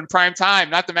Monsoon on prime time,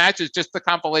 not the matches, just the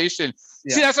compilation.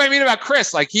 Yeah. See, that's what I mean about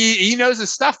Chris. Like he knows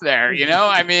his stuff there,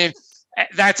 I mean,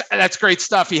 that's great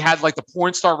stuff. He had like the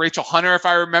porn star Rachel Hunter, if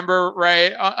I remember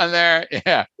right, on there.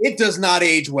 Yeah. It does not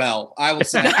age well. I will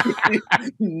say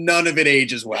none of it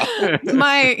ages well.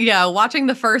 Watching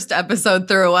the first episode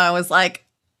through, I was like,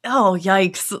 oh,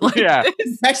 yikes. Like,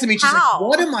 next to me, she's like,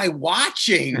 what am I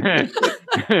watching?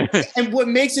 And what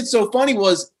makes it so funny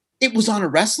was it was on a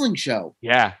wrestling show.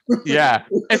 Yeah. Yeah.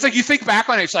 It's like you think back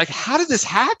on it, it's like, how did this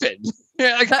happen?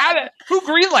 Like, who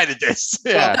greenlighted this?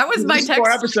 Yeah. Well, that was my text.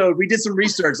 Our episode. We did some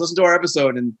research. Listen to our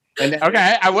episode, and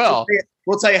okay, I will.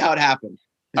 We'll tell you how it happened.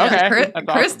 Okay,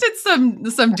 Chris did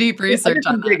some deep research. I did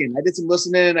some digging. I did some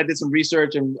listening. I did some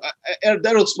research, and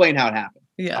that'll explain how it happened.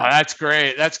 Yeah, that's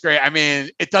great. That's great. I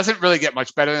mean, it doesn't really get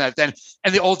much better than that. Then,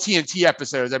 and the old TNT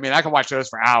episodes. I mean, I can watch those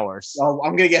for hours. Oh,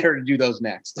 I'm gonna get her to do those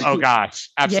next. Oh gosh,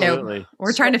 absolutely. Yeah,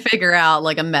 we're trying to figure out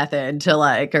like a method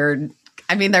to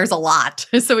there's a lot,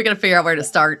 so we got to figure out where to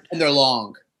start. And they're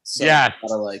long. So yeah.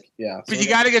 But you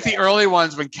got to get the early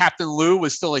ones when Captain Lou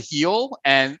was still a heel,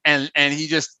 and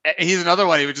he's another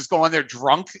one. He would just go on there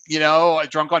drunk,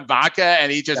 drunk on vodka, and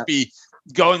he'd just be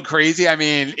going crazy. I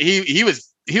mean, he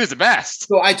was the best.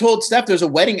 So I told Steph there's a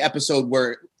wedding episode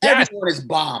where everyone is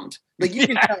bombed. Like you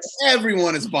can tell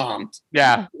everyone is bombed.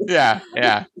 Yeah.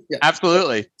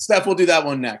 Absolutely. Steph, we'll do that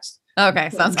one next. Okay,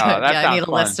 sounds good. I need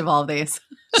a list of all of these.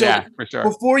 So for sure.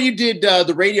 Before you did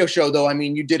the radio show, though, I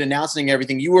mean, you did announcing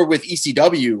everything. You were with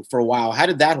ECW for a while. How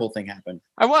did that whole thing happen?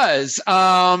 I was.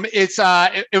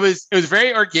 It was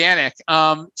very organic.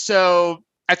 So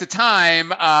at the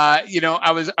time, I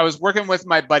was working with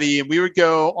my buddy, and we would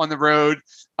go on the road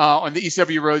on the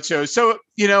ECW road show. So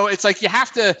it's like you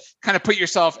have to kind of put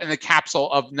yourself in the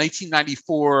capsule of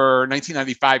 1994,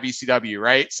 1995 ECW,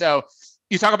 right? So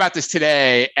you talk about this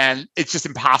today, and it's just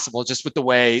impossible just with the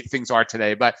way things are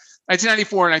today. But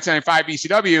 1994,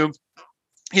 1995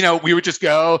 ECW, we would just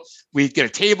go, we'd get a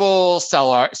table,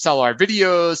 sell our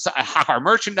videos, hawk our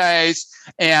merchandise.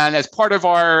 And as part of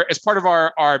our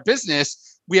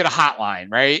business, we had a hotline,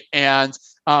 right? And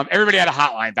everybody had a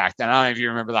hotline back then. I don't know if you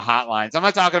remember the hotlines. I'm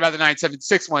not talking about the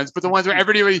 976 ones, but the ones where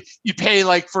everybody, you pay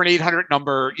like for an 800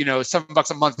 number,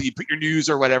 $7 a month, you put your news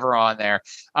or whatever on there.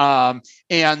 So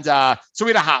we had a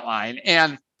hotline,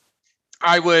 and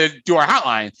I would do our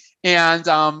hotline. And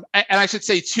I should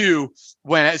say too,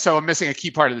 so I'm missing a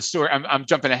key part of the story. I'm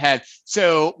jumping ahead.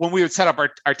 So when we would set up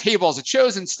our tables at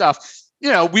shows and stuff,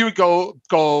 we would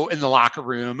go in the locker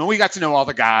room, and we got to know all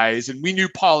the guys, and we knew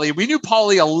Paulie. We knew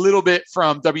Paulie a little bit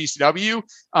from WCW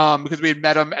because we had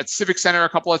met him at Civic Center a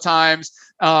couple of times.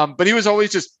 But he was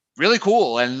always just really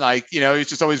cool, and he was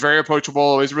just always very approachable,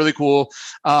 always really cool.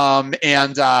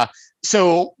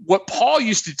 So what Paul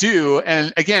used to do,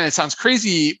 and again, it sounds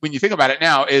crazy when you think about it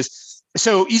now, is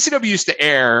so ECW used to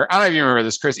air. I don't know if you remember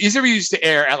this, Chris. ECW used to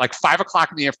air at like 5 o'clock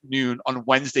in the afternoon on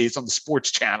Wednesdays on the sports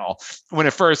channel when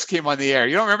it first came on the air.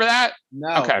 You don't remember that?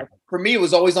 No. Okay. For me, it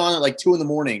was always on at like 2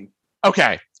 a.m.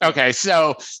 Okay.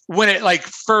 So when it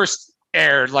first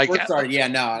aired, sorry, yeah,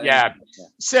 no. Yeah.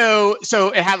 So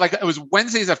it had it was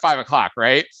Wednesdays at 5 o'clock,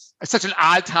 right? It's such an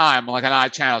odd time, like an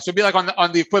odd channel. So it'd be like on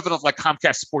the equivalent of like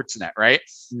Comcast Sportsnet, right?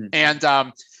 Mm.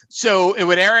 And so it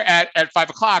would air at 5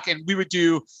 o'clock, and we would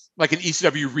do like an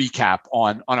ECW recap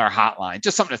on our hotline,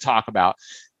 just something to talk about.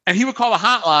 And he would call the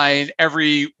hotline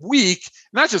every week,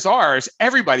 not just ours,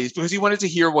 everybody's, because he wanted to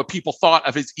hear what people thought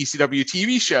of his ECW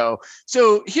TV show.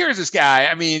 So here's this guy.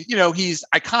 I mean, he's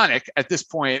iconic at this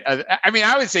point.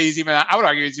 I would say I would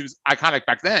argue he was iconic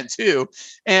back then too.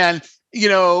 And,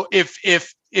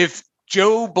 if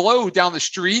Joe Blow down the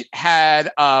street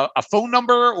had a phone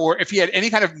number, or if he had any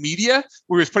kind of media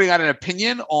where he was putting out an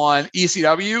opinion on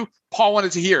ECW, Paul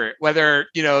wanted to hear it, whether,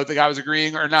 the guy was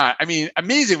agreeing or not. I mean,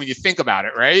 amazing when you think about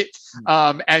it, right?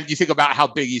 And you think about how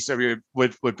big ECW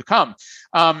would become.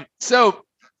 So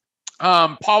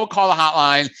Paul would call the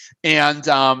hotline,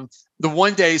 and the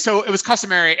one day, so it was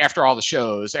customary after all the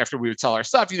shows, after we would sell our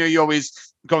stuff, you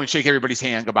always go and shake everybody's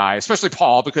hand goodbye, especially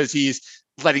Paul, because he's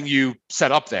letting you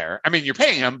set up there. I mean, you're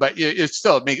paying him, but it's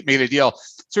still make it a deal.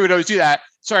 So we'd always do that.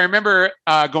 So I remember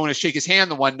going to shake his hand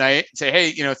the one night and say,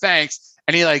 hey, thanks.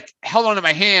 And he held onto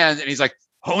my hand, and he's like,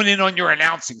 hone in on your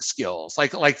announcing skills,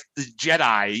 like the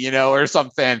Jedi, or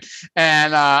something.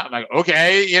 And I'm like,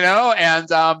 okay,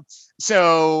 and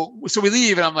so we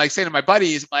leave, and I'm like saying to my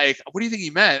buddies, I'm like, what do you think he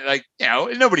meant? Like,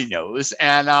 nobody knows.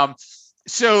 And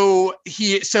so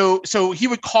he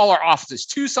would call our offices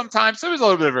too sometimes. So there was a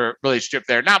little bit of a relationship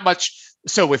there, not much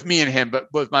so with me and him, but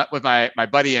with my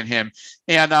buddy and him.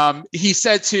 And he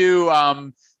said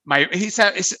to he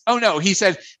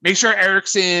said, make sure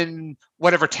Eric's in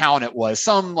whatever town it was,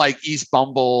 some like East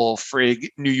Bumble,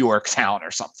 New York town or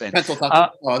something.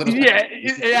 Pennsylvania.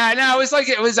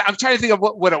 It was, I'm trying to think of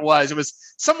what it was. It was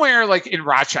somewhere like in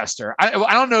Rochester. I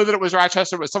don't know that it was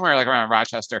Rochester, but somewhere like around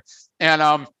Rochester.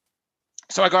 And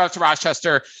so I go out to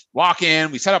Rochester, walk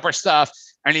in, we set up our stuff,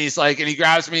 and he's like, and he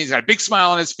grabs me, he's got a big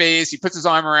smile on his face, he puts his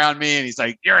arm around me, and he's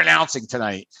like, you're announcing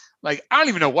tonight. Like, I don't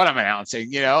even know what I'm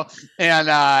announcing,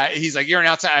 And he's like, you're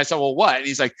announcing. I said, well, what? And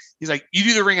he's like, you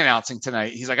do the ring announcing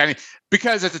tonight. He's like,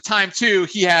 because at the time too,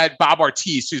 he had Bob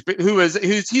Ortiz,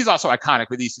 he's also iconic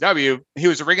with ECW. He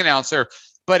was a ring announcer.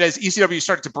 But as ECW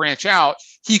started to branch out,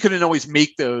 he couldn't always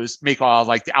make all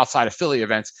like the outside of Philly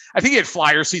events. I think he had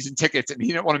Flyer season tickets, and he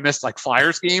didn't want to miss like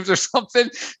Flyers games or something.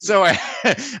 So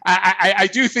I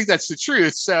do think that's the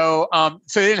truth. So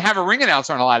they didn't have a ring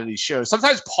announcer on a lot of these shows.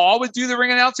 Sometimes Paul would do the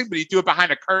ring announcing, but he'd do it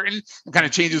behind a curtain and kind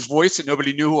of change his voice, and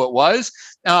nobody knew who it was.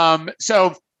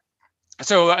 So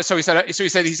he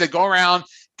said, go around,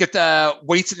 get the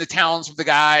weights and the talons from the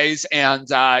guys,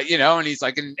 and and he's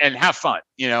like, and have fun,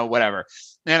 whatever.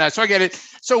 And so I get it.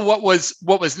 So what was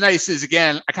nice is,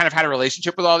 again, I kind of had a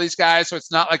relationship with all these guys. So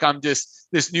it's not like I'm just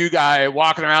this new guy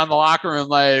walking around the locker room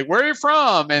like, where are you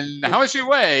from and how much you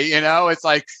weigh? It's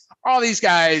like all these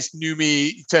guys knew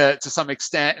me to some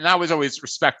extent, and I was always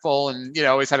respectful, and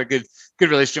always had a good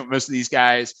relationship with most of these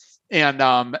guys. And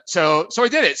so I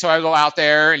did it. So I go out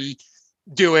there and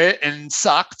do it, and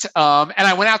sucked. And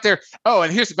I went out there. Oh,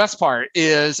 and here's the best part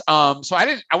is, so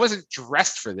I wasn't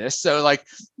dressed for this. So like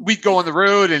we'd go on the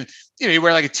road, and, you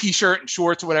wear like a t-shirt and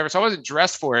shorts or whatever. So I wasn't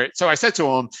dressed for it. So I said to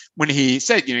him when he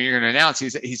said, you're going to announce,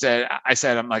 I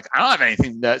said, I'm like, I don't have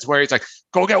anything that's where he's like,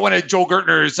 go get one of Joel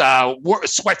Gertner's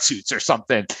sweatsuits or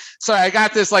something. So I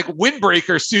got this like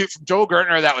windbreaker suit from Joel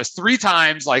Gertner that was 3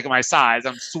 times like my size.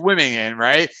 I'm swimming in,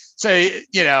 right? So,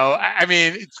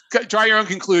 draw your own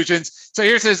conclusions. So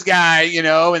here's this guy,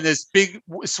 in this big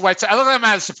sweatsuit. I look like I'm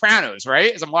out of Sopranos,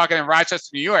 right? As I'm walking in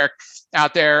Rochester, New York,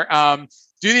 out there,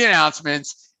 do the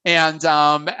announcements. And,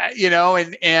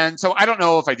 and so I don't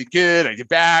know if I did good, I did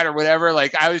bad or whatever.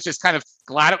 Like I was just kind of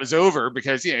glad it was over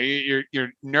because, you know, you're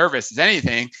nervous as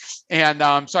anything. And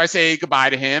so I say goodbye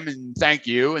to him and thank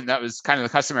you. And that was kind of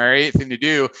the customary thing to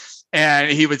do.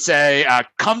 And he would say,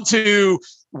 come to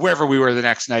wherever we were the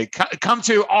next night, come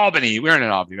to Albany. We weren't in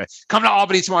Albany, but come to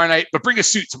Albany tomorrow night, but bring a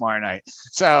suit tomorrow night.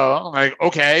 So I'm like,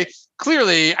 okay.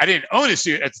 Clearly, I didn't own a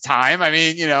suit at the time. I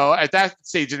mean, you know, at that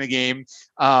stage in the game,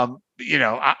 you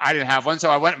know, I didn't have one.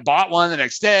 So I went and bought one the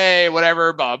next day,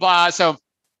 whatever, blah, blah. So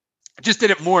I just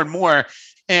did it more and more.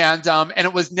 And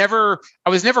it was never, I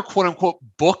was never quote unquote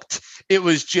booked. It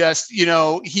was just, you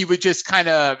know, he would just kind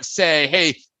of say,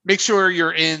 hey, make sure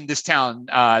you're in this town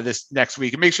this next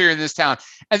week and make sure you're in this town.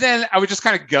 And then I would just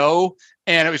kind of go,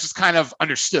 and it was just kind of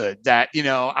understood that, you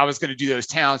know, I was going to do those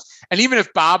towns. And even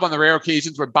if Bob, on the rare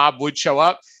occasions where Bob would show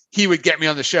up, he would get me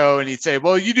on the show and he'd say,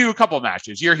 well, you do a couple of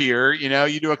matches. You're here, you know,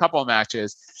 you do a couple of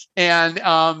matches. And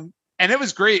it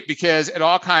was great because it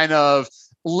all kind of,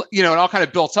 you know, it all kind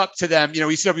of built up to them. You know,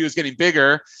 ECW was getting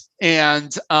bigger.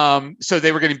 And so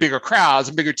they were getting bigger crowds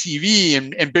and bigger TV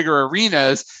and bigger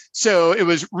arenas. So it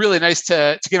was really nice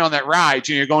to get on that ride.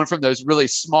 You know, you're going from those really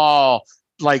small,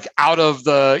 like out of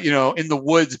the, you know, in the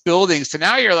woods buildings to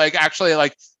now you're like, actually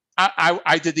like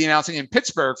I did the announcing in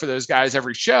Pittsburgh for those guys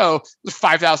every show. There's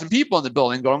 5,000 people in the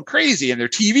building going crazy and their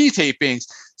TV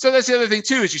tapings. So that's the other thing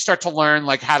too, is you start to learn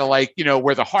like how to like, you know,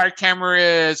 where the hard camera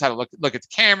is, how to look at the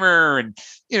camera and,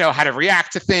 you know, how to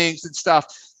react to things and stuff.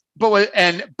 But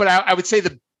I would say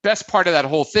the best part of that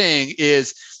whole thing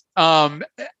is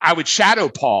I would shadow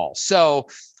Paul. So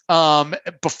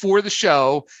before the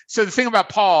show. So the thing about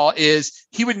Paul is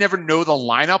he would never know the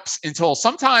lineups until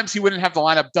sometimes he wouldn't have the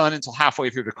lineup done until halfway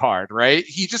through the card, right?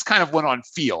 He just kind of went on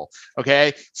feel.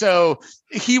 Okay. So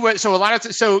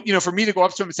so, you know, for me to go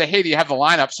up to him and say, hey, do you have the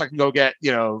lineup so I can go get,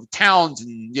 you know, towns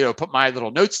and, you know, put my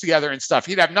little notes together and stuff.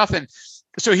 He'd have nothing.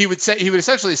 So he would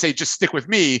essentially say, just stick with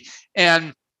me.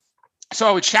 And so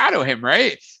I would shadow him,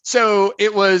 right? So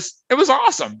it was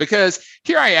awesome because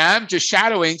here I am just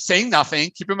shadowing, saying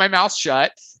nothing, keeping my mouth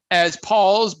shut as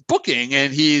Paul's booking.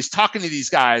 And he's talking to these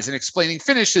guys and explaining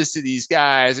finishes to these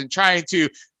guys and trying to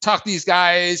talk these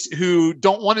guys who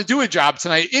don't want to do a job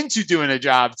tonight into doing a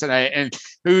job tonight and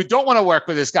who don't want to work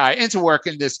with this guy into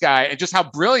working this guy, and just how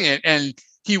brilliant and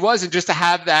he was. And just to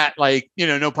have that, like, you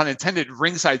know, no pun intended,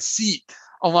 ringside seat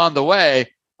along the way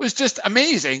was just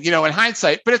amazing, you know, in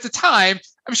hindsight. But at the time,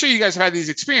 I'm sure you guys have had these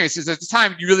experiences. At the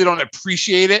time, you really don't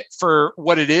appreciate it for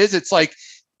what it is. It's like,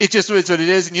 it just is what it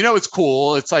is. And you know, it's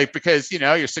cool. It's like, because, you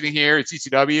know, you're sitting here, it's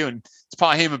ECW and it's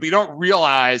Paul Heyman, but you don't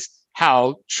realize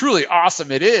how truly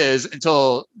awesome it is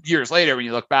until years later when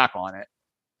you look back on it.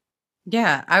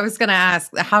 Yeah, I was going to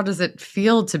ask, how does it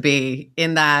feel to be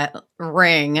in that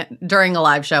ring during a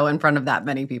live show in front of that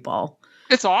many people?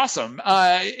 It's awesome.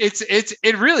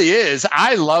 It really is.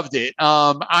 I loved it.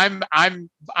 I'm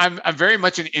very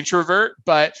much an introvert,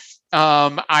 but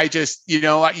I just, you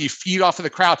know, you feed off of the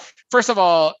crowd. First of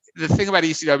all, the thing about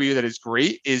ECW that is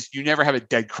great is you never have a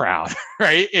dead crowd,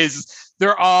 right? Is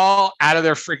they're all out of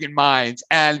their freaking minds.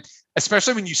 And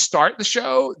especially when you start the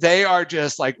show, they are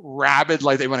just like rabid,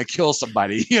 like they want to kill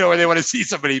somebody, you know, or they want to see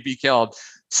somebody be killed.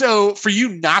 So for you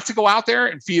not to go out there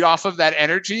and feed off of that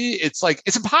energy, it's like,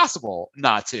 it's impossible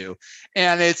not to.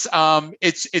 And it's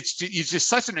just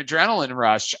such an adrenaline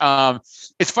rush.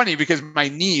 It's funny because my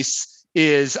niece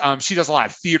is, she does a lot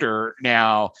of theater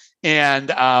now.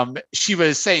 And she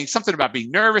was saying something about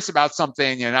being nervous about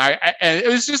something. And and it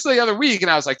was just the other week. And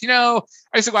I was like, you know,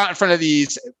 I used to go out in front of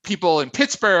these people in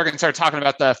Pittsburgh and start talking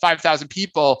about the 5,000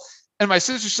 people. And my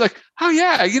sister's like, oh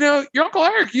yeah, you know, your Uncle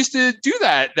Eric used to do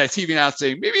that TV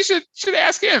announcing. Maybe you should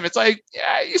ask him. It's like,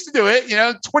 yeah, I used to do it, you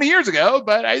know, 20 years ago,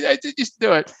 but I did used to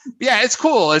do it. But yeah, it's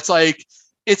cool. It's like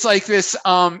this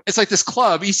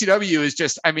club. ECW is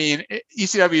just, I mean,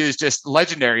 ECW is just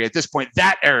legendary at this point,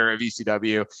 that era of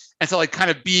ECW. And to like kind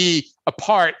of be a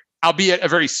part, albeit a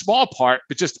very small part,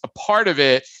 but just a part of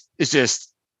it is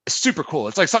just super cool.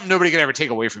 It's like something nobody can ever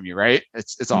take away from you, right?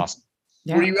 It's awesome.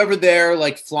 Yeah. Were you ever there,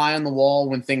 like fly on the wall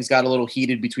when things got a little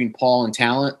heated between Paul and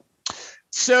Talent?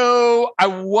 So I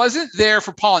wasn't there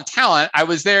for Paul and Talent. I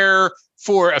was there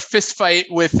for a fist fight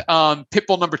with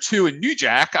Pitbull number 2 and New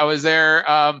Jack. I was there.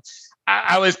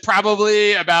 I was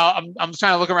probably about, I'm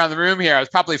trying to look around the room here. I was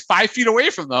probably 5 feet away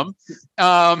from them.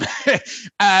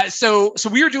 So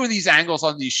we were doing these angles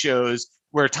on these shows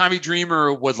where Tommy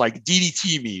Dreamer would like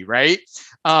DDT me, right?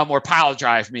 Or pile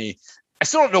drive me. I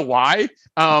still don't know why,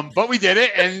 but we did it.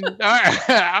 And all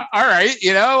right,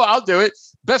 you know, I'll do it.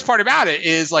 Best part about it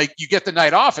is like you get the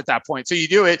night off at that point. So you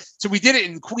do it. So we did it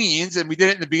in Queens and we did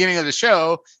it in the beginning of the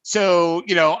show. So,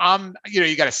 you know,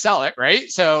 you got to sell it, right?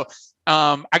 So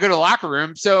I go to the locker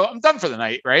room, so I'm done for the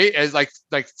night, right? As like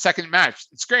second match,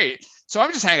 it's great. So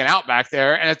I'm just hanging out back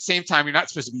there, and at the same time, you're not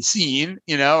supposed to be seen,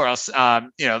 or else,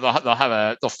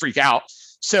 they'll freak out.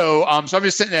 So I'm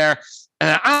just sitting there,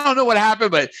 and I don't know what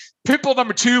happened, but Pitbull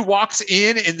number 2 walks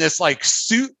in this like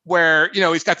suit where,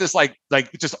 he's got this like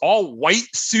just all white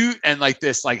suit and like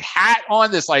this like hat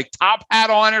on, this like top hat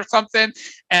on or something.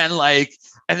 And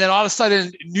then all of a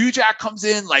sudden New Jack comes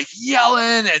in like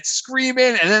yelling and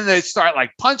screaming, and then they start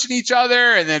like punching each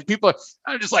other. And then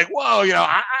I'm just like, whoa,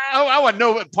 I want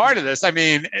no part of this. I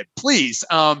mean, please.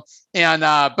 But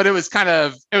it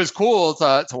was cool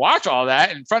to watch all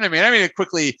that in front of me. And I mean, it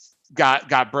quickly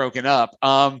got broken up.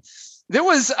 There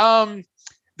was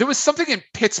something in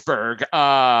Pittsburgh.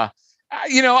 I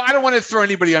don't want to throw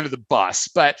anybody under the bus,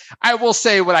 but I will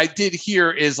say what I did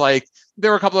hear is like there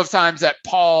were a couple of times that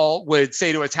Paul would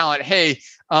say to a talent, "Hey,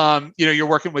 you're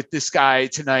working with this guy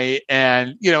tonight,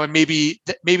 and and maybe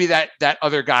that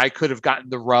other guy could have gotten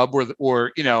the rub or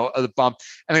the bump,"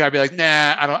 and the guy'd be like,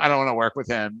 "Nah, I don't want to work with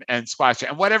him," and squash it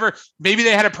and whatever. Maybe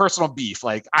they had a personal beef.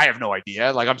 Like I have no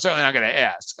idea. Like I'm certainly not going to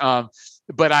ask.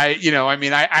 But I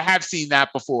have seen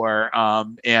that before.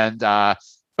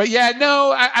 But yeah,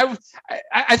 no, I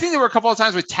think there were a couple of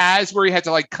times with Taz where he had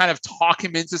to like kind of talk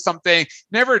him into something.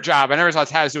 Never a job. I never saw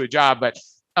Taz do a job, but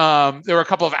there were a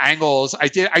couple of angles. I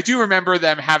do remember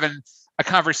them having a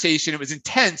conversation. It was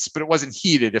intense, but it wasn't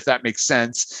heated, if that makes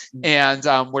sense. And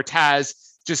where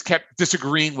Taz just kept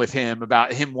disagreeing with him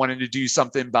about him wanting to do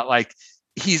something, but like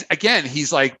he's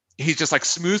just like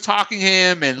smooth talking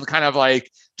him and kind of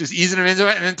like just easing him into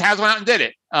it. And then Taz went out and did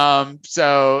it.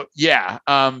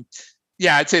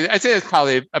 Yeah, I'd say that's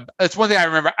probably that's one thing I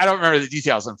remember. I don't remember the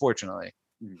details, unfortunately.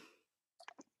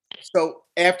 So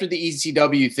after the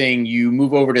ECW thing, you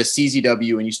move over to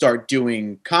CZW and you start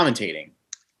doing commentating.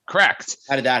 Correct.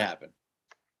 How did that happen?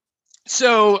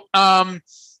 So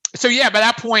yeah, by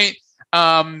that point,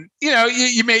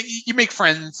 you make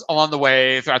friends along the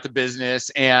way throughout the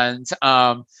business, and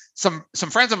some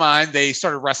friends of mine, they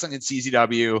started wrestling in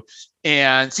CZW,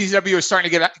 and CZW was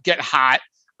starting to get hot.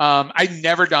 I'd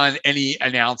never done any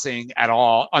announcing at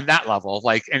all on that level,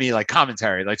 like any like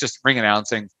commentary, like just ring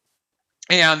announcing.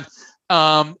 And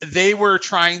they were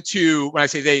trying to, when I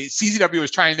say CZW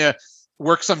was trying to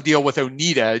work some deal with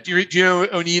Onita. Do you know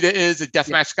who Onita is? A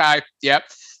deathmatch guy? Yep.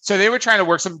 So they were trying to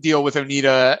work some deal with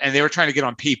Onita, and they were trying to get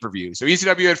on pay-per-view. So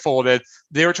ECW had folded.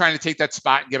 They were trying to take that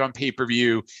spot and get on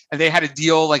pay-per-view. And they had a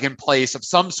deal like in place of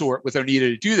some sort with Onita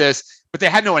to do this, but they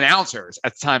had no announcers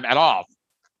at the time at all.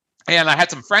 And I had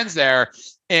some friends there,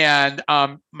 and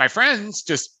my friends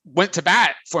just went to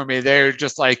bat for me. They're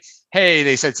just like, hey,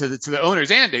 they said to the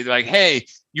owners, Andy, they're like, hey,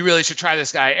 you really should try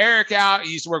this guy Eric out.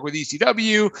 He used to work with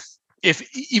ECW.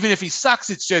 Even if he sucks,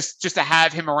 it's just to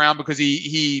have him around because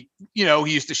he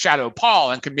used to shadow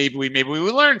Paul and could maybe we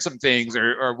would learn some things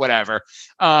or whatever.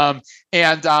 And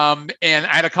I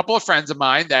had a couple of friends of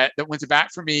mine that went to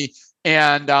bat for me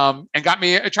and got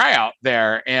me a tryout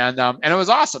there, and it was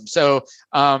awesome. So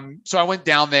I went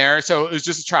down there. So it was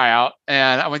just a tryout,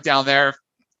 and I went down there,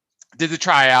 did the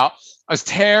tryout. I was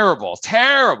terrible.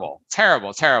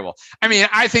 I mean,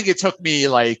 I think it took me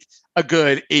like a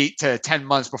good 8 to 10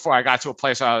 months before I got to a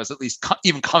place where I was at least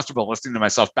even comfortable listening to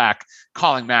myself back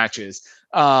calling matches.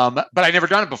 But I never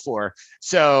done it before.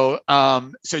 So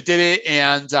did it.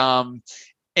 And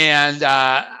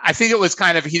I think it was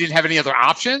kind of, he didn't have any other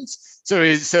options.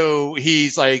 So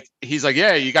he's like,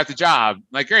 yeah, you got the job. I'm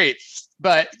like, great.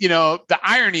 But, the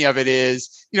irony of it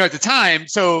is, at the time,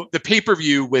 so the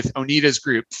pay-per-view with Onita's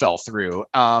group fell through.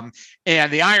 And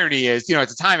the irony is, at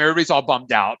the time, everybody's all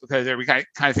bummed out because everybody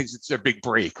kind of thinks it's their big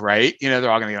break, right? They're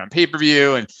all going to get on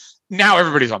pay-per-view, and now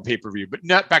everybody's on pay-per-view.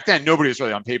 But back then, nobody was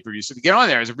really on pay-per-view. So to get on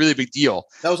there is a really big deal.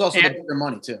 That was also the bigger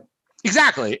money, too.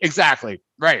 Exactly.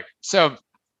 Right. So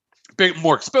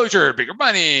more exposure, bigger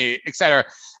money, et cetera.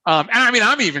 And I mean,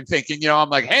 I'm even thinking, I'm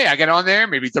like, hey, I get on there.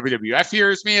 Maybe WWF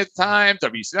hears me at the time.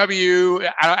 WCW.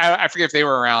 I forget if they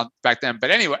were around back then,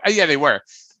 but anyway, yeah, they were.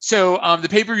 So the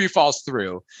pay-per-view falls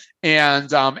through,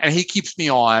 and he keeps me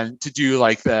on to do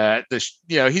like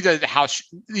he does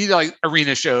like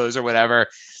arena shows or whatever.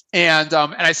 And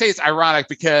I say it's ironic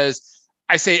because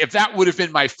I say if that would have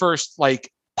been my first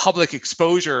like public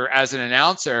exposure as an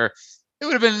announcer, it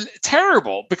would have been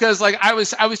terrible because like I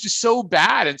was just so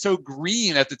bad and so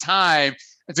green at the time,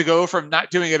 and to go from not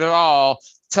doing it at all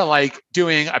to like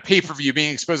doing a pay-per-view,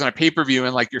 being exposed on a pay-per-view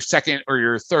in like your second or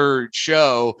your third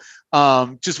show,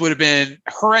 just would have been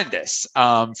horrendous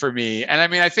for me. And I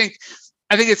mean, I think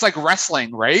it's like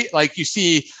wrestling, right? Like you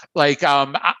see, like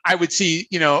I would see,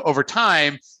 over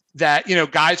time, that,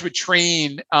 guys would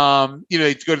train,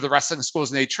 they'd go to the wrestling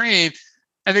schools and they train,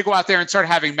 and they go out there and start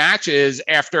having matches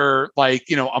after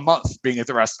a month being at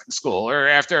the wrestling school or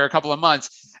after a couple of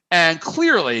months. And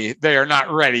clearly they are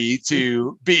not ready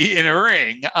to be in a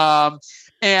ring.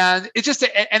 And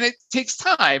it takes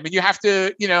time, and you have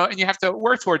to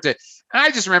work towards it. And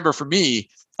I just remember for me,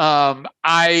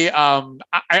 I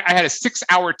had a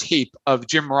 6-hour tape of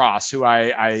Jim Ross, who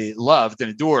I loved and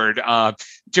adored,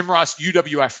 Jim Ross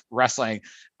UWF wrestling.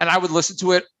 And I would listen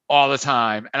to it all the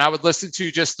time. And I would listen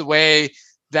to just the way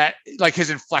that, like, his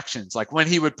inflections, like when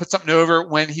he would put something over,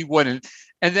 when he wouldn't.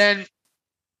 And then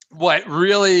what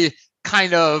really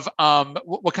kind of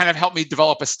helped me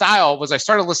develop a style was I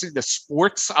started listening to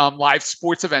sports, live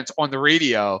sports events on the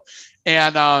radio.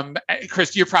 And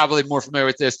Chris, you're probably more familiar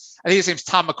with this. I think his name's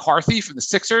Tom McCarthy from the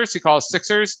Sixers. He calls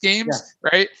Sixers games,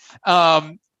 right?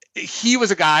 He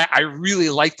was a guy I really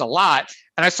liked a lot.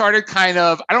 And I started I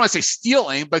don't want to say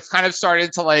stealing, but kind of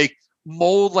started to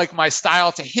mold my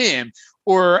style to him.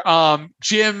 Or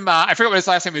Jim, I forget what his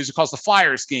last name is. He calls the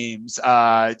Flyers games,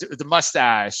 the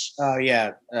mustache. Oh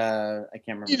yeah, I can't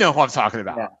remember. You know who I'm talking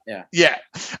about. Yeah.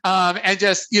 And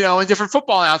just and different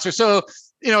football announcers. So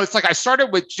it's like I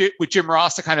started with Jim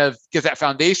Ross to kind of get that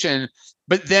foundation,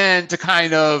 but then to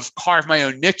kind of carve my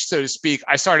own niche, so to speak,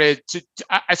 I started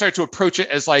to approach it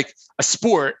as like a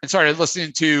sport, and started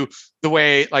listening to the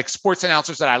way sports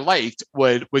announcers that I liked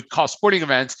would call sporting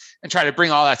events and try to bring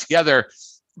all that together.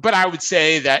 But I would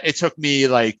say that it took me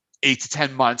 8 to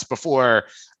 10 months before,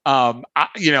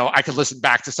 I could listen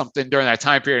back to something during that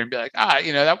time period and be like,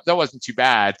 that wasn't too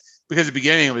bad. Because at the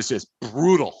beginning it was just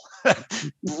brutal,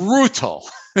 brutal.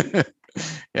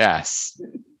 Yes.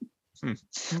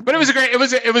 But it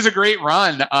was a great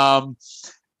run.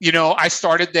 I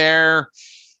started there,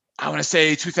 I want to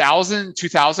say 2000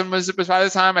 was by the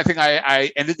time. I think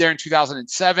I ended there in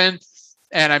 2007.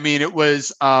 And I mean, it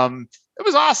was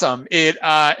awesome. It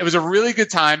was a really good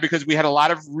time because we had a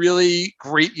lot of really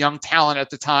great young talent at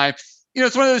the time.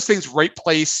 It's one of those things, right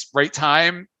place, right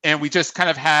time. And we just kind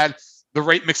of had the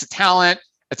right mix of talent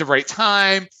at the right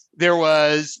time. There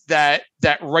was that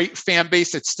right fan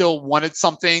base that still wanted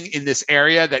something in this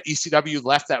area that ECW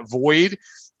left, that void.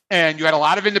 And you had a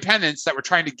lot of independents that were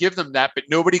trying to give them that, but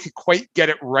nobody could quite get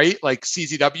it right like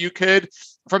CZW could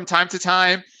from time to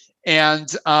time.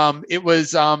 And it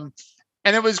was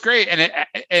great. And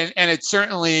it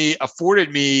certainly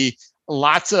afforded me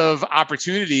lots of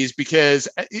opportunities because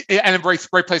and right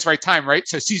place, right time, right?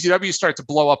 So CZW started to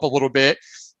blow up a little bit.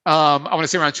 I want to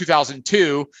say around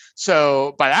 2002.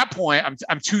 So by that point,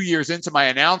 I'm 2 years into my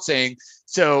announcing.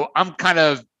 So I'm kind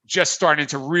of just starting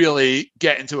to really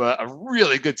get into a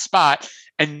really good spot.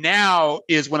 And now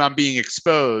is when I'm being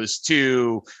exposed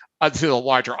to the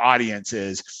larger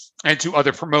audiences and to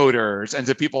other promoters and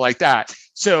to people like that.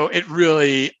 So it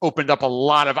really opened up a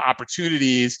lot of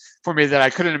opportunities for me that I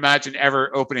couldn't imagine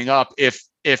ever opening up if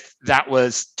that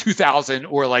was 2000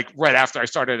 or right after I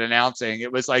started announcing.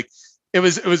 It was it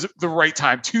was the right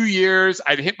time. 2 years,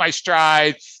 I'd hit my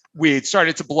stride. We had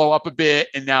started to blow up a bit,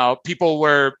 and now people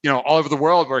were, all over the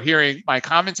world were hearing my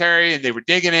commentary and they were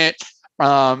digging it.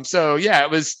 So yeah, it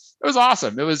was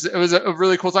awesome. It was a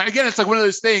really cool time. Again, it's one of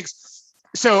those things.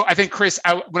 So I think, Chris,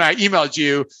 when I emailed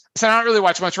you, I said I don't really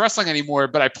watch much wrestling anymore,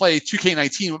 but I play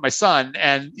 2K19 with my son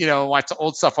and, watch the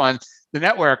old stuff on the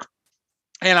network.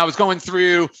 And I was going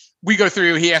through,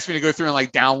 he asked me to go through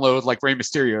and download Rey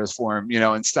Mysterio's for him,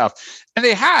 and stuff. And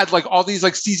they had all these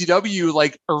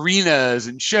CZW arenas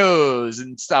and shows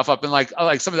and stuff up and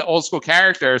some of the old school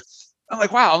characters. I'm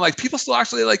like, wow, people still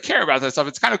actually care about that stuff.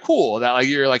 It's kind of cool that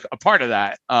you're a part of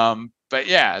that. But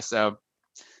yeah, so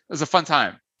it was a fun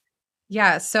time.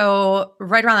 Yeah. So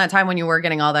right around that time when you were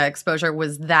getting all that exposure,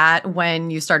 was that when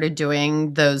you started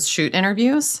doing those shoot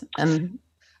interviews and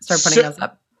started putting those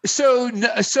up? So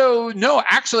no,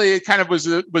 actually it kind of was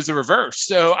the reverse.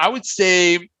 So I would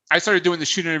say I started doing the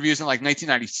shoot interviews in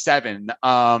 1997.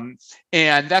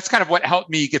 And that's kind of what helped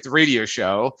me get the radio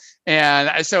show.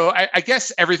 And so I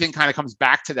guess everything kind of comes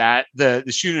back to that, the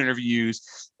shoot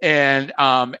interviews and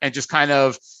just kind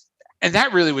of, and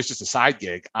that really was just a side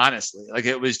gig, honestly.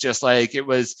 It was just it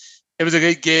was a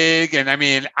good gig. And I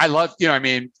mean, I loved,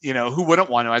 who wouldn't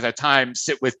want to at that time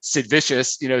sit with Sid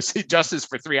Vicious, Sid Justice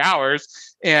for 3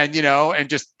 hours and, and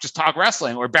just talk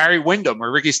wrestling, or Barry Windham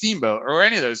or Ricky Steamboat or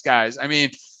any of those guys. I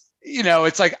mean,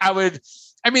 it's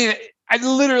I'd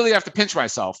literally have to pinch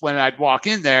myself when I'd walk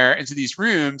in there into these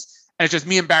rooms and it's just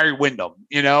me and Barry Windham,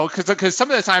 because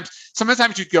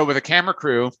sometimes you'd go with a camera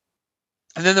crew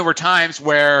And then there were times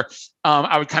where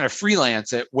I would kind of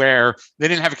freelance it, where they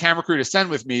didn't have a camera crew to send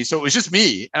with me. So it was just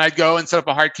me. And I'd go and set up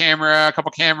a hard camera, a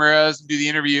couple cameras, and do the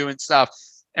interview and stuff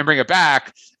and bring it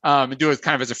back and do it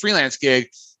kind of as a freelance gig.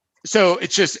 So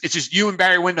it's just you and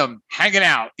Barry Windham hanging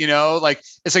out, like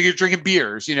it's like you're drinking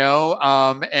beers,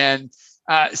 and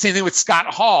same thing with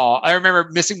Scott Hall. I remember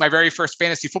missing my very first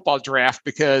fantasy football draft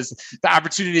because the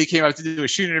opportunity came up to do a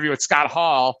shoot interview with Scott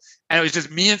Hall, and it was just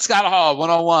me and Scott Hall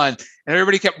one-on-one. And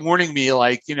everybody kept warning me,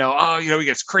 like, he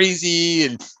gets crazy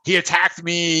and he attacked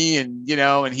me and,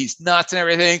 and he's nuts and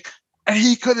everything. And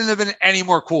he couldn't have been any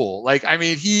more cool. Like, I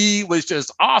mean, he was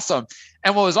just awesome.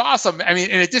 And what was awesome, I mean,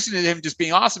 in addition to him just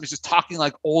being awesome, is just talking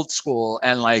like old school.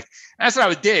 And like, that's what I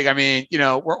would dig. I mean,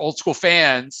 we're old school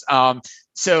fans.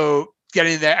 So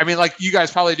getting there, I mean, like you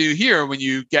guys probably do here when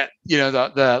you get,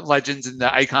 the legends and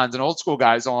the icons and old school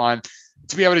guys on,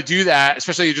 to be able to do that,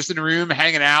 especially you're just in a room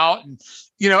hanging out. And,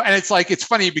 and it's like, it's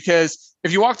funny because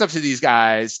if you walked up to these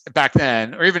guys back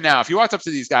then, or even now, if you walked up to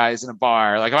these guys in a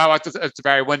bar, like if I walked up to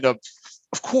Barry Windham,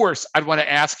 of course, I'd want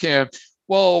to ask him,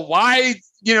 well, why,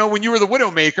 when you were the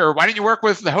Widowmaker, why didn't you work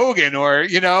with the Hogan, or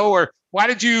why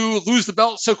did you lose the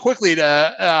belt so quickly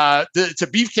to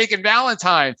Beefcake and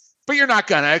Valentine? But you're not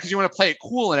gonna, because you want to play it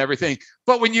cool and everything.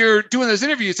 But when you're doing those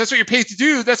interviews, that's what you're paid to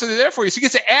do. That's what they're there for you. So you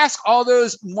get to ask all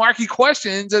those marquee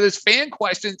questions or those fan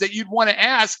questions that you'd want to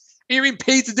ask, and you're being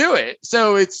paid to do it.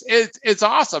 So it's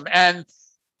awesome. And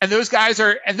those guys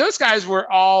were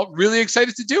all really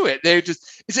excited to do it. It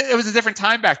was a different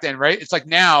time back then, right? It's like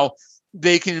now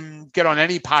they can get on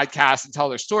any podcast and tell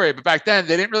their story, but back then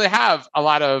they didn't really have a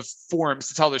lot of forums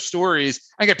to tell their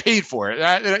stories and get paid for it.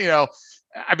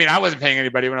 I mean, I wasn't paying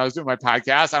anybody when I was doing my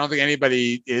podcast. I don't think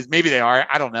anybody is. Maybe they are.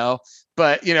 I don't know.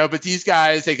 But, but these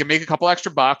guys, they can make a couple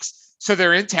extra bucks. So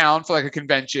they're in town for like a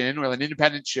convention or an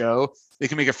independent show. They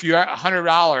can make a few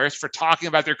 $100 for talking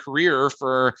about their career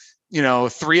for,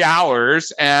 3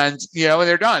 hours, and, and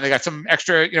they're done. They got some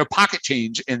extra, pocket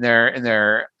change in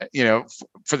their,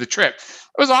 for the trip.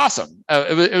 It was awesome.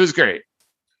 It was great.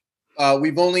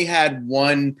 We've only had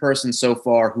one person so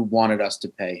far who wanted us to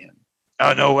pay him.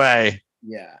 Oh, no way.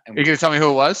 Yeah. Are you going to tell me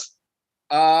who it was?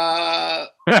 I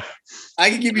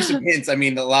can give you some hints. I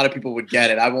mean, a lot of people would get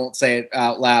it. I won't say it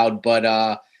out loud,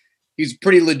 but he's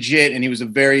pretty legit, and he was a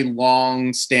very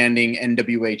long-standing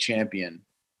NWA champion.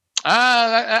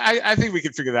 I think we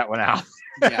could figure that one out.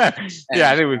 Yeah,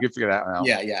 I think we could figure that one out.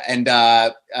 Yeah.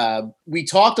 And we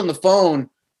talked on the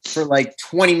phone for like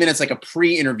 20 minutes, like a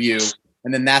pre-interview,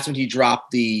 and then that's when he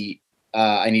dropped the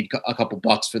I need a couple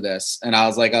bucks for this. And I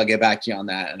was like, I'll get back to you on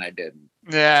that. And I did.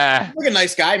 Yeah. He's like a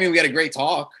nice guy. I mean, we had a great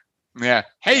talk. Yeah.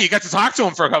 Hey, you got to talk to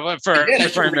him for a couple for I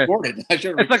for a minute.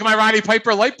 It's like my Roddy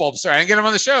Piper light bulb story. I didn't get him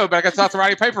on the show, but I got to talk to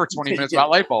Roddy Piper for 20 minutes about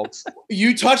light bulbs.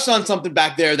 You touched on something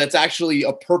back there that's actually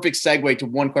a perfect segue to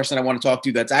one question I want to talk to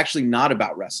you that's actually not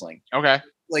about wrestling. Okay.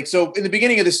 Like, so in the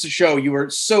beginning of this show, you were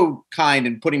so kind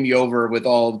in putting me over with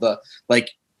all of the,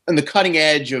 like, on the cutting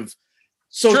edge of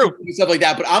social and stuff like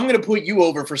that. But I'm going to put you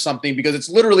over for something because it's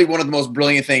literally one of the most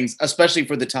brilliant things, especially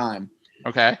for the time.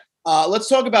 Okay. Let's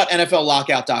talk about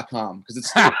NFLlockout.com because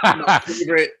it's my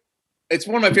favorite. It's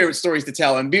one of my favorite stories to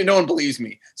tell, and no one believes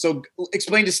me. So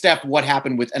explain to Steph what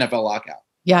happened with NFL Lockout.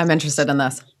 Yeah, I'm interested in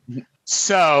this.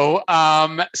 So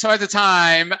at the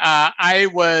time, I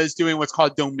was doing what's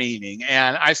called domaining,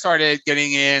 and I started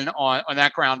getting in on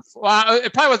that ground. Well,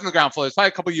 it probably wasn't the ground floor. It's probably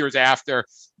a couple years after.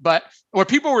 But what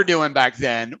people were doing back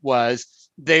then was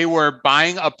they were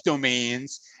buying up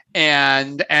domains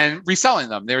and reselling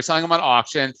them. They were selling them on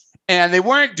auction, and they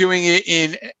weren't doing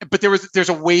it but there's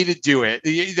a way to do it.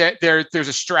 There's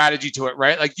a strategy to it,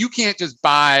 right? Like you can't just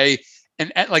buy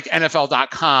like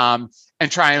NFL.com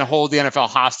and try and hold the NFL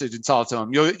hostage and sell it to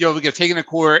them. You'll get taken to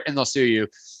court and they'll sue you.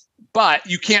 But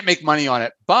you can't make money on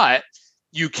it. But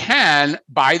you can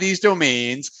buy these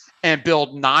domains and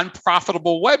build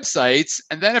non-profitable websites.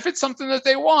 And then if it's something that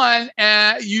they want,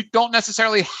 you don't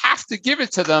necessarily have to give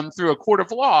it to them through a court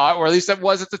of law, or at least that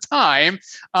was at the time.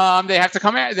 They have to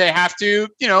come out, they have to,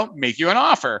 make you an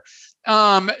offer.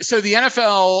 So the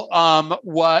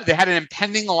NFL, they had an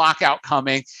impending lockout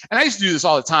coming, and I used to do this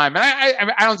all the time. And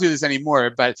I don't do this anymore,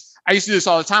 but I used to do this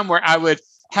all the time where I would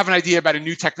have an idea about a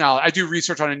new technology. I do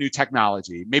research on a new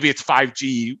technology. Maybe it's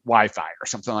 5G Wi-Fi or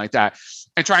something like that,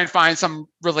 and try and find some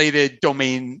related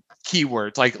domain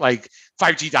keywords like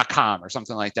 5G.com or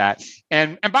something like that,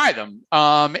 and buy them.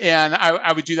 And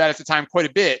I would do that at the time quite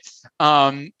a bit.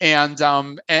 And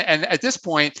at this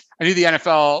point, I knew the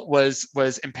NFL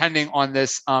was impending on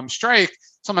this strike.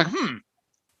 So I'm like,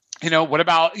 what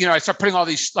about, I start putting all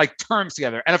these like terms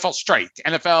together, NFL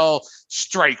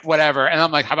strike, whatever. And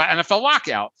I'm like, how about NFL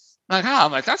lockout? I'm like,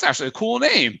 I'm like, that's actually a cool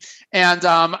name. And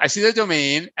I see the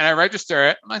domain and I register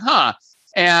it. I'm like, huh.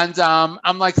 And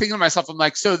I'm like thinking to myself, I'm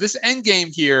like, so this end game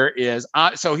here is,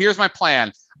 so here's my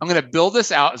plan. I'm going to build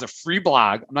this out as a free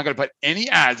blog. I'm not going to put any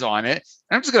ads on it.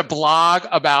 And I'm just going to blog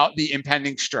about the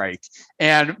impending strike.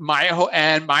 And my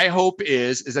hope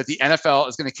is that the NFL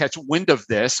is going to catch wind of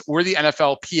this, or the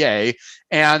NFLPA,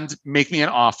 and make me an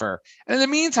offer. And in the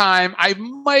meantime, I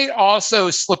might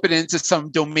also slip it into some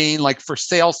domain like for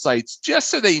sale sites, just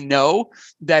so they know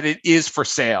that it is for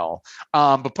sale.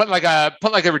 But put like a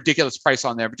ridiculous price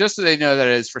on there, but just so they know that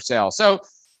it is for sale. So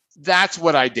that's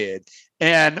what I did.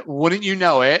 And wouldn't you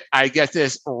know it, I get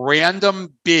this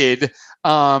random bid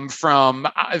from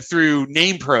through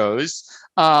Name Pros,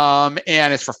 and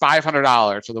it's for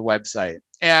 $500 for the website.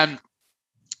 And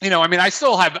I mean, I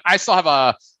still have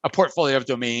a portfolio of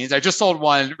domains. I just sold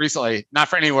one recently, not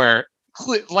for anywhere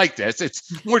like this.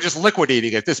 It's more just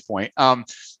liquidating at this point.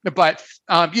 But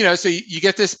so you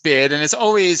get this bid, and it's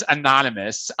always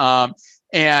anonymous. And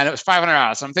it was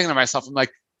 $500. So I'm thinking to myself, I'm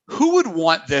like, who would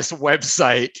want this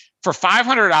website for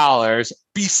 $500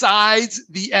 besides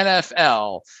the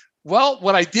NFL? Well,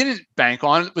 what I didn't bank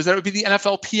on was that it would be the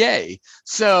NFLPA.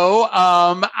 So,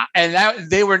 and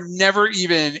that they were never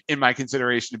even in my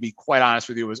consideration, to be quite honest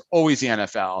with you. It was always the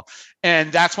NFL.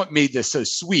 And that's what made this so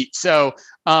sweet. So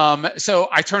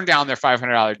I turned down their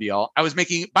 $500 deal. I was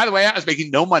making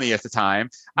no money at the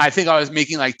time. I think I was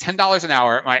making like $10 an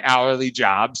hour at my hourly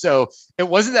job. So it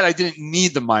wasn't that I didn't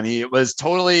need the money. It was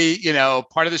totally,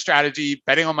 part of the strategy,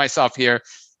 betting on myself here.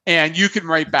 And you can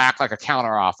write back like a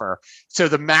counter offer. So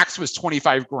the max was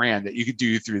 $25,000 that you could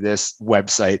do through this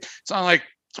website. So I'm like,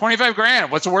 $25,000.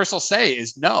 What's the worst they'll say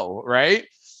is no, right?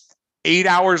 8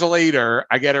 hours later,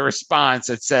 I get a response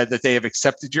that said that they have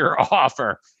accepted your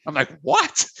offer. I'm like,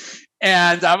 what?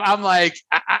 And I'm like,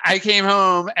 I came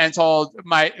home and told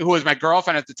who was my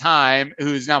girlfriend at the time,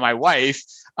 who's now my wife,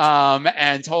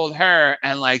 and told her,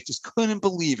 and like just couldn't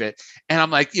believe it. And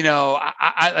I'm like,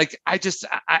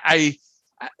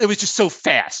 it was just so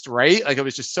fast, right? Like it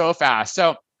was just so fast. So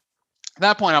at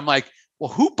that point, I'm like, well,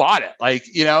 who bought it? Like,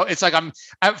 it's like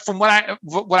from what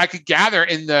I could gather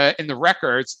in the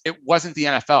records, it wasn't the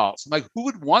NFL. So I'm like, who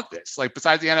would want this? Like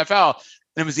besides the NFL,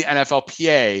 and it was the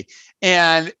NFLPA.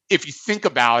 And if you think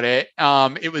about it,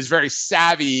 it was very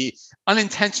savvy,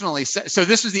 unintentionally. So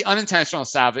this was the unintentional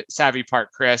savvy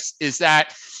part, Chris, is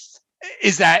that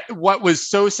what was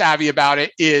so savvy about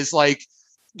it is like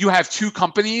you have two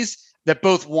companies that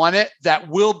both want it, that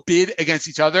will bid against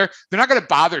each other. They're not going to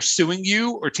bother suing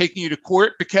you or taking you to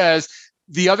court because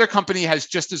the other company has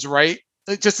just as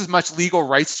much legal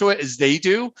rights to it as they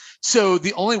do. So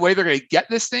the only way they're going to get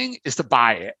this thing is to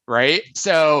buy it, right?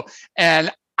 So, and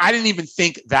I didn't even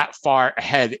think that far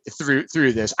ahead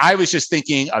through this. I was just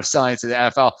thinking of selling it to the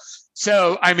NFL.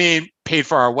 So, I mean, paid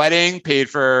for our wedding, paid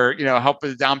for, help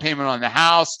with the down payment on the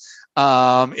house.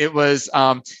 It was,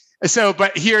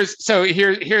 but here's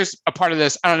a part of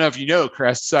this. I don't know if you know,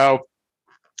 Chris. So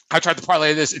I tried to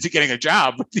parlay this into getting a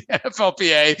job with the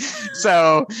NFLPA.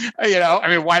 So,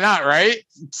 why not, right?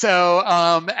 So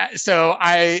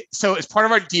as part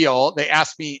of our deal, they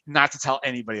asked me not to tell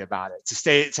anybody about it,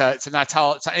 to not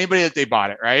tell anybody that they bought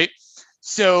it, right?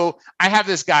 So I have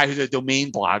this guy who's a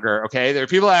domain blogger. Okay, there are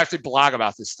people that actually blog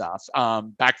about this stuff.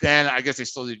 Back then, I guess they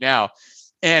still do now.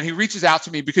 And he reaches out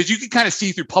to me because you can kind of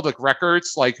see through public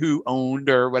records, like who owned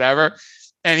or whatever.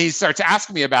 And he starts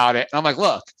asking me about it. And I'm like,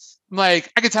 look, I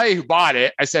can tell you who bought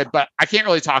it. I said, but I can't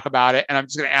really talk about it. And I'm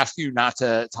just going to ask you not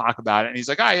to talk about it. And he's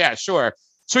like, oh, yeah, sure.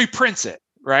 So he prints it,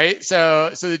 right?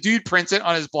 So the dude prints it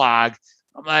on his blog.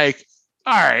 I'm like,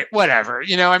 all right, whatever.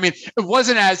 It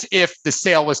wasn't as if the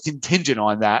sale was contingent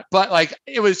on that, but like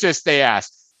it was just they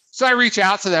asked. So I reach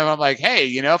out to them. I'm like, hey,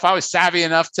 if I was savvy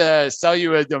enough to sell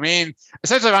you a domain,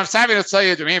 essentially, if I'm savvy enough to sell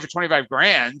you a domain for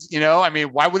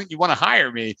 $25,000, why wouldn't you want to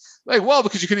hire me? Like, well,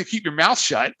 because you couldn't keep your mouth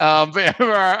shut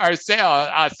for our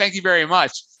sale. Thank you very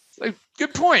much. Like,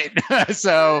 good point.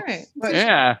 So, right.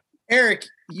 Yeah. Eric,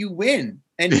 you win.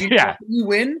 And you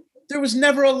win. There was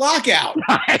never a lockout.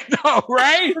 I know,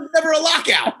 right? There was never a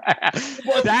lockout.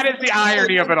 That is the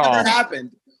irony of it all. Never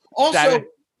happened. Also,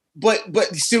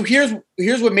 But so here's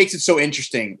what makes it so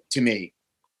interesting to me.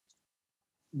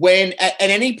 When at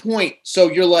any point, so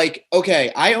you're like,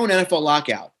 okay, I own NFL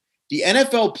Lockout. The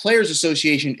NFL Players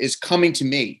Association is coming to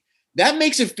me. That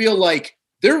makes it feel like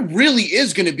there really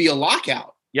is going to be a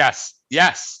lockout. Yes.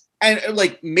 And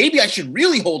like, maybe I should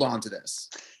really hold on to this.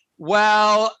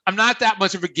 Well, I'm not that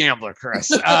much of a gambler, Chris.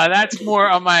 That's more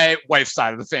on my wife's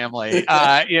side of the family.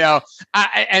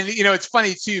 It's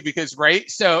funny too because right,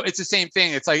 so it's the same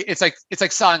thing. It's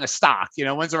like selling a stock.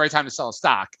 When's the right time to sell a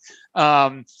stock?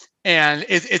 And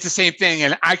it's the same thing.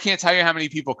 And I can't tell you how many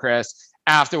people, Chris,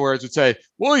 afterwards would say,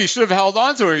 "Well, you should have held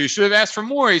on to it. You should have asked for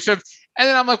more. You should have." And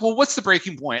then I'm like, "Well, what's the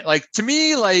breaking point?" Like to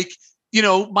me,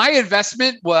 my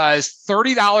investment was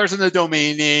 $30 in the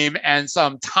domain name and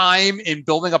some time in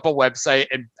building up a website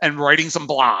and writing some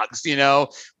blogs,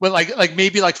 with like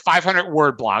maybe like 500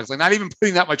 word blogs, like not even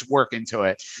putting that much work into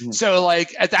it. So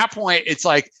like at that point, it's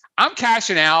like I'm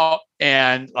cashing out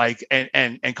and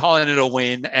and calling it a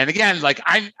win. And again, like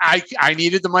I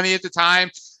needed the money at the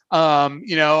time,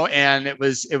 and it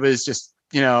was just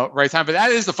right time. But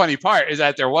that is the funny part, is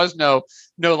that there was no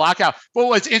lockout. But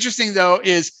what's interesting though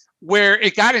is where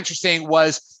it got interesting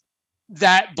was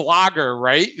that blogger,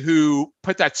 right, who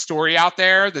put that story out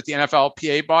there that the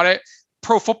NFLPA bought it.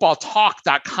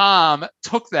 ProFootballTalk.com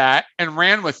took that and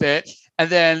ran with it.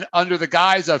 And then under the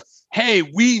guise of, hey,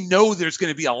 we know there's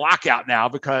going to be a lockout now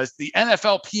because the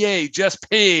NFLPA just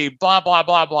paid blah, blah,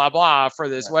 blah, blah, blah for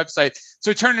this website.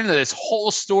 So it turned into this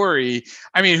whole story.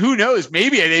 I mean, who knows?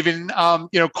 Maybe it even,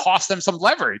 cost them some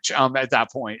leverage at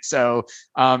that point. So,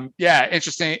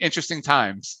 interesting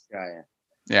times.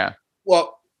 Yeah.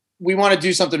 Well, we want to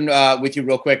do something with you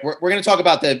real quick. We're going to talk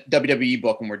about the WWE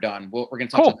book when we're done. We're going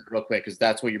to touch on that real quick because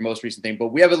that's what your most recent thing. But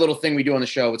we have a little thing we do on the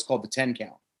show. It's called the 10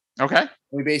 count. Okay.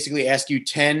 We basically ask you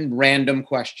 10 random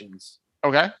questions.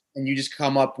 Okay. And you just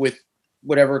come up with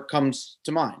whatever comes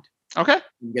to mind. Okay.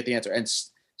 You get the answer. And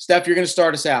Steph, you're going to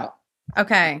start us out.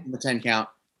 Okay. The 10 count.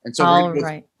 And so all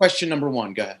right. Question number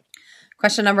 1. Go ahead.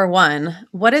 Question number 1.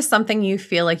 What is something you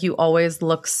feel like you always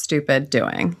look stupid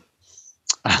doing?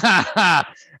 Yelling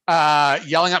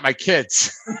at my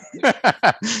kids.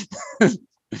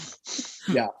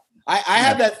 Yeah. I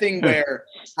have that thing where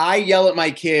I yell at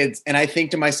my kids and I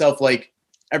think to myself, like,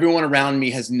 everyone around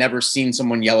me has never seen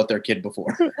someone yell at their kid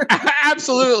before.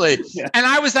 Absolutely. Yeah. And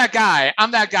I was that guy.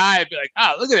 I'm that guy. I'd be like,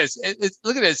 oh, look at this.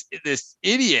 Look at this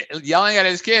idiot yelling at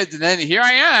his kids. And then here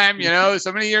I am,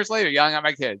 so many years later, yelling at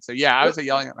my kids. So yeah, I was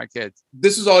yelling at my kids.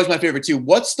 This is always my favorite too.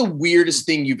 What's the weirdest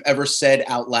thing you've ever said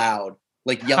out loud?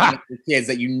 Like yelling at your kids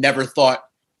that you never thought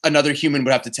another human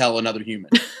would have to tell another human.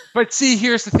 But see,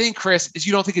 here's the thing, Chris, is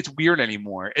you don't think it's weird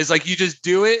anymore. It's like you just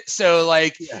do it. So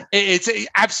like it's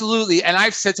absolutely. And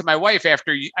I've said to my wife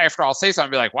after I'll say something,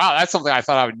 I'll be like, wow, that's something I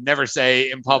thought I would never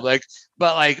say in public.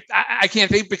 But like I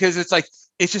can't think because it's like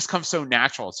it just comes so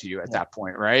natural to you at that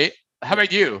point, right? How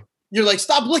about you? You're like,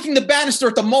 stop licking the banister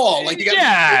at the mall. Like you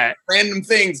got random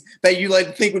things that you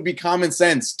like think would be common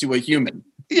sense to a human.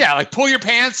 Yeah, like pull your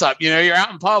pants up. You're out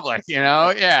in public.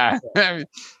 Yeah.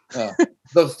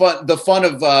 The fun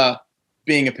of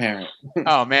being a parent.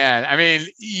 Oh man, I mean,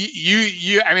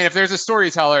 you. I mean, if there's a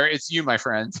storyteller, it's you, my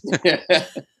friend.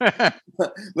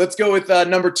 Let's go with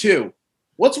number 2.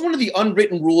 What's one of the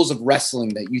unwritten rules of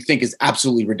wrestling that you think is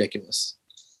absolutely ridiculous?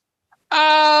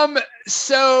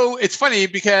 So it's funny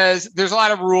because there's a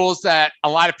lot of rules that a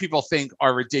lot of people think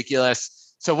are ridiculous.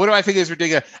 So what do I think is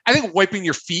ridiculous? I think wiping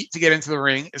your feet to get into the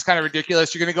ring is kind of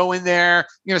ridiculous. You're going to go in there,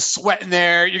 you're going to sweat in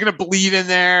there, you're going to bleed in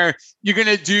there. You're going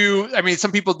to do, I mean,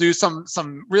 some people do some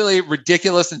really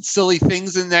ridiculous and silly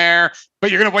things in there, but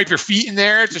you're going to wipe your feet in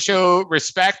there to show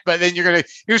respect. But then you're going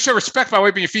to show respect by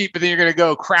wiping your feet, but then you're going to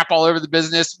go crap all over the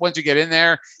business once you get in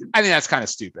there. I think that's kind of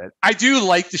stupid. I do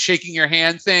like the shaking your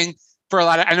hand thing.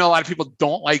 I know a lot of people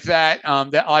don't like that.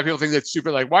 That a lot of people think that's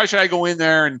super. Like, why should I go in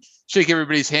there and shake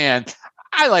everybody's hand?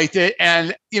 I liked it.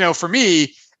 And, for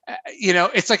me,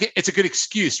 it's a good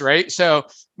excuse, right? So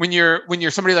when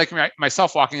you're somebody like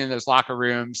myself walking in those locker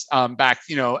rooms back,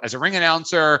 as a ring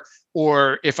announcer,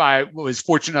 or if I was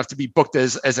fortunate enough to be booked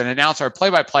as an announcer or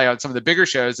play-by-play on some of the bigger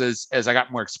shows as I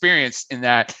got more experience in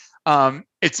that,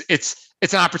 it's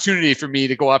an opportunity for me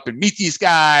to go up and meet these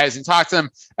guys and talk to them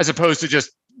as opposed to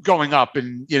just going up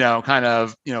and,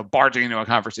 barging into a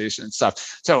conversation and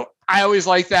stuff. So I always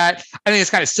like that. I think it's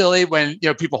kind of silly when,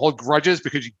 people hold grudges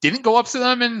because you didn't go up to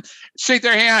them and shake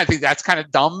their hand. I think that's kind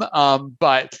of dumb.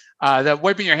 But the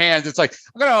wiping your hands, it's like,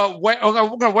 I'm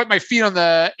gonna wipe my feet on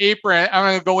the apron. I'm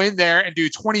going to go in there and do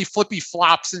 20 flippy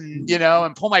flops and,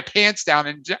 and pull my pants down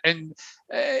and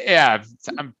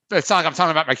it's not like I'm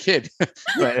talking about my kid.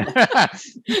 But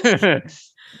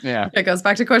yeah. It goes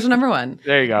back to question number 1.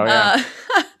 There you go. Yeah.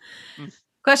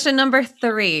 Question number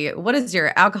 3. What is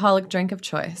your alcoholic drink of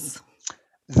choice?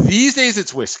 These days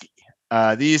it's whiskey.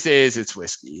 These days, it's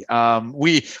whiskey.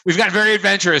 We've gotten very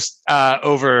adventurous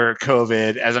over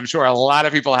COVID, as I'm sure a lot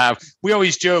of people have. We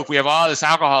always joke we have all this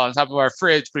alcohol on top of our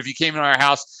fridge, but if you came into our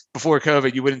house before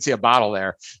COVID, you wouldn't see a bottle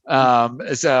there.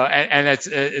 So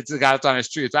it's a God's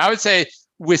honest truth. But I would say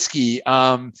whiskey. It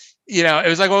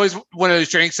was like always one of those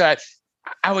drinks that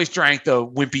I always drank the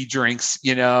wimpy drinks.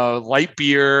 Light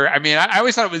beer. I mean, I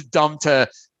always thought it was dumb to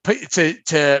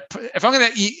if I'm gonna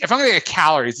get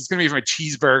calories, it's gonna be from a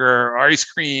cheeseburger or ice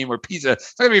cream or pizza.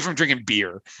 It's not gonna be from drinking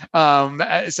beer.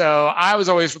 So I was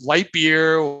always light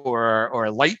beer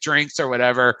or light drinks or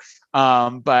whatever.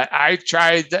 But I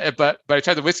tried, but I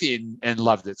tried the whiskey and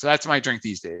loved it. So that's my drink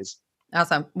these days.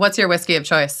 Awesome. What's your whiskey of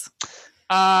choice?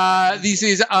 These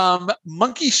days,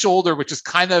 Monkey Shoulder, which is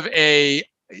kind of a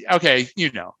kind of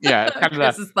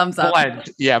the thumbs up.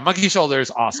 blend. Yeah, Monkey Shoulder is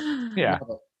awesome. Yeah.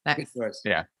 Nice.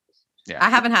 Yeah. I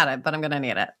haven't had it, but I'm gonna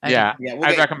need it. I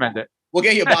recommend it. We'll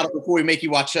get you a bottle before we make you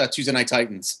watch Tuesday Night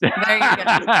Titans. There you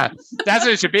go. That's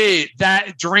what it should be.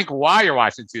 That drink while you're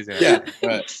watching Tuesday Night.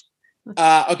 Yeah.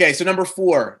 Right. Okay, so number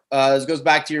 4. This goes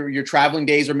back to your traveling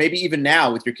days, or maybe even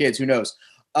now with your kids. Who knows?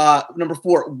 Number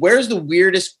 4. Where's the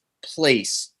weirdest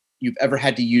place you've ever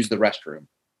had to use the restroom?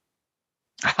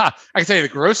 I can tell you the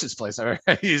grossest place I've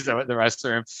ever used the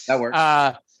restroom. That works.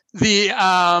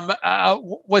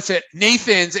 What's it?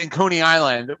 Nathan's in Coney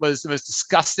Island was the most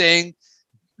disgusting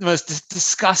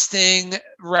restroom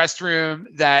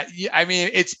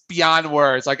it's beyond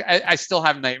words. Like I still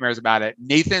have nightmares about it.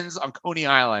 Nathan's on Coney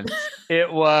Island.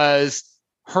 It was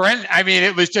horrendous. I mean,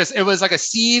 it was like a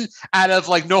scene out of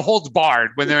like No Holds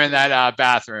Barred when they're in that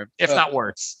bathroom, if not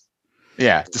worse.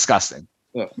 Yeah. Disgusting.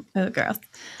 Oh, gross.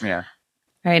 Yeah.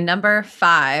 All right, number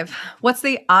 5. What's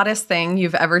the oddest thing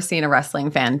you've ever seen a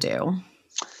wrestling fan do?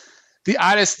 The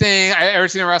oddest thing I ever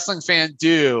seen a wrestling fan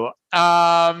do.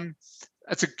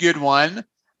 That's a good one.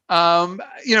 In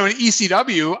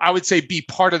ECW, I would say be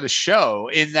part of the show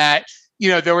in that,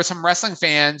 there were some wrestling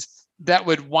fans that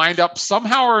would wind up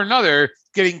somehow or another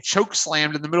getting choke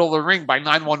slammed in the middle of the ring by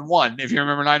 911. If you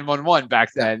remember 911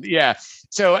 back then. Yeah.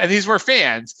 So, and these were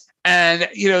fans. And,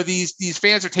 these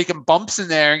fans are taking bumps in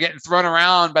there and getting thrown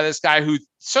around by this guy who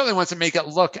certainly wants to make it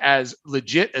look as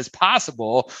legit as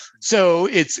possible. So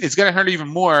it's going to hurt even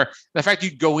more. The fact you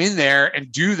go in there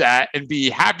and do that and be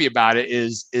happy about it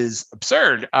is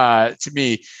absurd to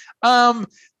me.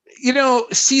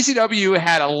 CCW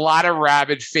had a lot of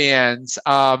rabid fans.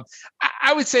 I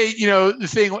would say, the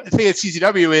thing at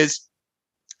CCW is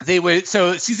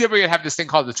CCW would have this thing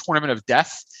called the Tournament of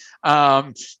Death.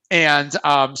 So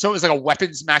it was like a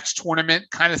weapons match tournament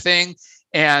kind of thing.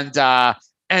 And the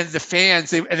fans,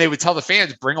 they would tell the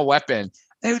fans, bring a weapon.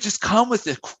 They would just come with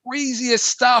the craziest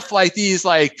stuff, like these,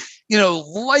 light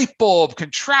bulb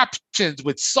contraptions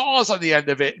with saws on the end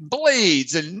of it and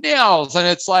blades and nails. And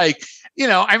it's like,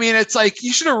 it's like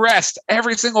you should arrest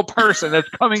every single person that's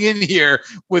coming in here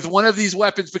with one of these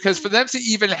weapons, because for them to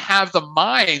even have the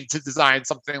mind to design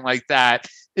something like that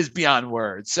is beyond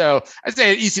words. So I'd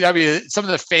say at ECW, some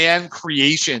of the fan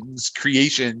creations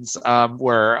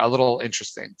were a little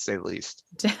interesting, to say the least.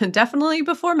 Definitely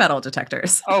before metal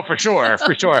detectors. Oh, for sure.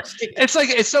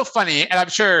 It's so funny. And I'm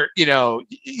sure, we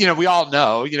all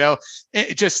know,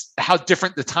 just how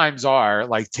different the times are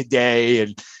like today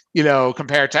and,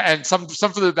 compared to, and some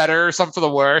for the better, some for the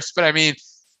worse. But I mean,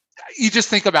 you just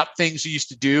think about things you used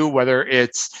to do, whether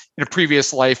it's in a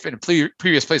previous life, in a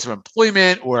previous place of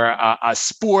employment, or a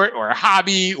sport or a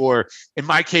hobby, or in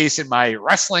my case, in my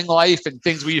wrestling life, and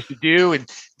things we used to do and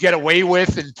get away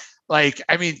with. And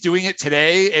doing it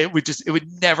today, it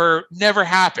would never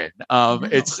happen.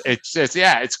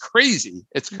 It's crazy.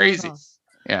 It's crazy.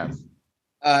 Yeah.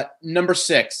 Number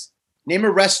 6, name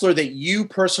a wrestler that you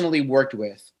personally worked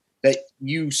with that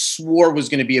you swore was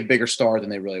going to be a bigger star than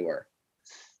they really were.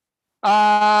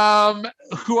 Axel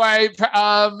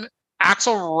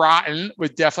Rotten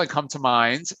would definitely come to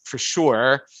mind for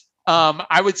sure.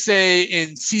 I would say in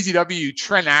CZW,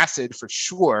 Trent Acid for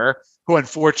sure, who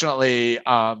unfortunately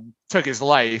took his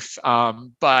life.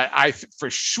 But I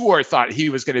for sure thought he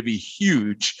was going to be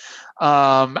huge.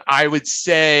 I would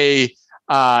say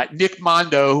Nick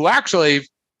Mondo, who actually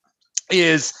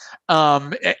is,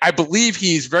 I believe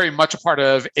he's very much a part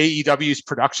of AEW's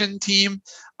production team.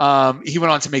 He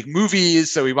went on to make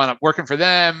movies, so he wound up working for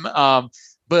them.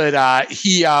 But I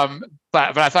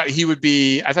thought he would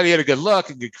be, I thought he had a good look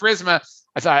and good charisma.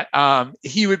 I thought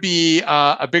he would be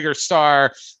a bigger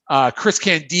star. Chris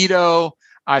Candido,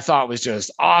 I thought was just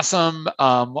awesome.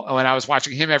 When I was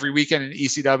watching him every weekend in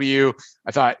ECW,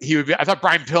 I thought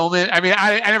Brian Pillman. I mean,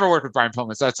 I never worked with Brian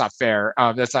Pillman, so that's not fair.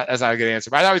 That's not a good answer.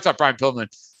 But I always thought Brian Pillman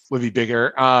would be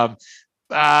bigger.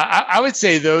 I would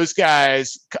say those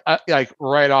guys, like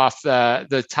right off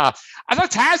the top. I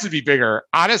thought Taz would be bigger,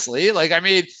 honestly. Like, I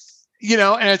mean,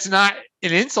 and it's not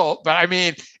an insult, but I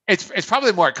mean, it's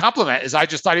probably more a compliment. Is I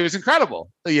just thought he was incredible.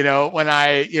 When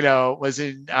I was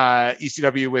in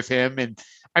ECW with him, and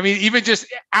I mean, even just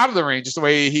out of the ring, just the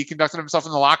way he conducted himself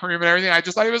in the locker room and everything, I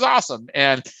just thought he was awesome.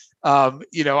 And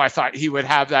I thought he would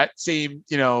have that same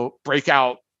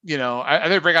breakout. I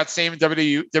think breakout same in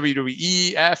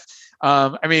WWEF.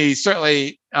 I mean, he's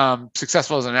certainly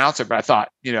successful as an announcer, but I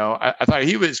thought, I thought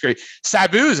he was great.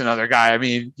 Sabu is another guy. I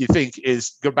mean, you think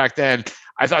go back then.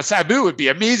 I thought Sabu would be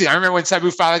amazing. I remember when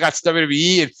Sabu finally got to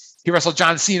WWE and he wrestled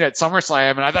John Cena at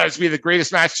SummerSlam, and I thought it would be the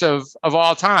greatest match of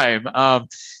all time.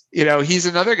 He's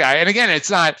another guy. And again,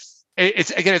 it's not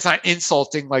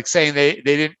insulting, like saying they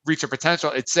didn't reach their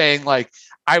potential. It's saying like,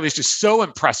 I was just so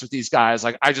impressed with these guys.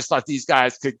 Like, I just thought these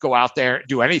guys could go out there and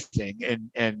do anything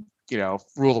and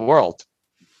rule the world.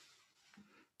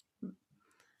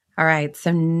 All right.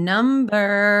 So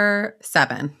number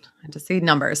 7, I just see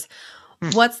numbers.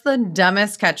 What's the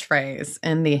dumbest catchphrase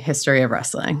in the history of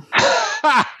wrestling?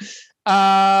 I've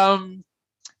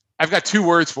got 2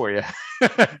 words for you.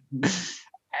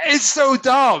 It's so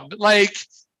dumb. Like,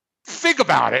 think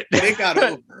about it. But it got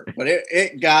over.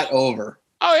 It got over.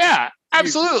 Oh yeah,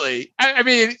 absolutely. I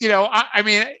mean,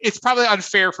 it's probably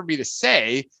unfair for me to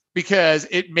say because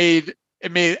it made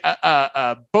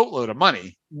a boatload of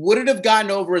money. Would it have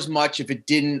gotten over as much if it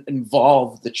didn't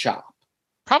involve the chop?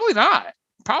 Probably not.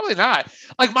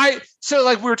 Like we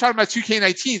were talking about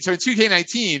 2K19. So in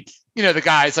 2K19, the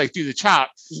guys like do the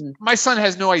chop. Mm-hmm. My son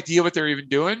has no idea what they're even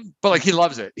doing, but like he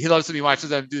loves it. He loves when he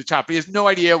watches them do the chop. But he has no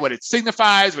idea what it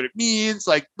signifies, what it means,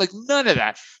 like none of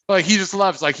that. But like he just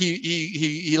loves, like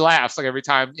he laughs like every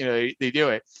time they do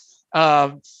it.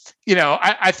 I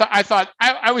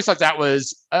always thought that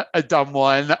was a dumb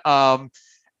one.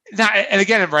 Now, and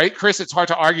again, right, Chris, it's hard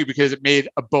to argue because it made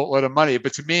a boatload of money.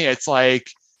 But to me, it's like,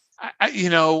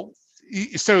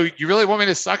 so you really want me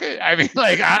to suck it? I mean,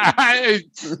 like, I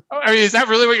mean, is that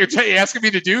really what you're asking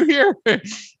me to do here? I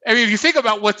mean, if you think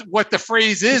about what the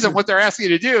phrase is and what they're asking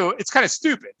you to do, it's kind of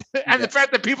stupid. And the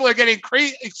fact that people are getting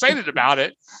excited about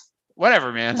it,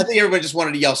 whatever, man. I think everybody just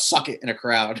wanted to yell "suck it" in a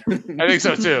crowd. I think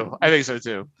so too.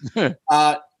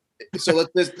 So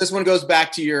this one goes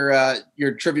back to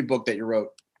your trivia book that you wrote.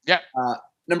 Yeah.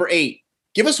 Number 8.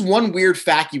 Give us one weird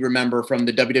fact you remember from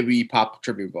the WWE Pop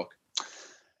trivia book.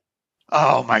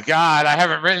 Oh my God, I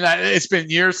haven't written that. It's been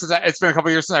it's been a couple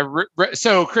of years since I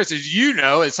So Chris, as you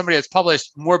know, as somebody that's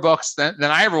published more books than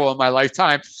I ever will in my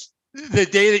lifetime, the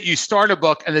day that you start a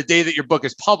book and the day that your book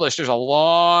is published, there's a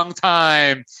long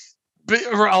time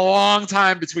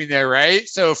between there, right?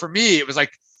 So for me, it was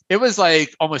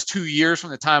like almost 2 years from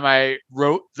the time I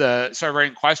started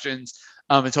writing questions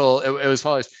until it was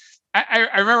published. I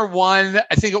remember one.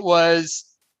 I think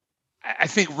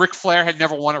Ric Flair had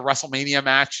never won a WrestleMania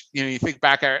match. You think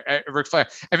back at Ric Flair,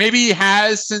 and maybe he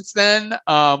has since then,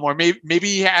 or maybe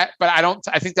he had, but I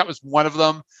think that was one of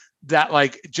them that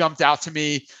like jumped out to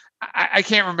me. I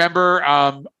can't remember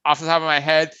off the top of my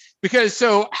head because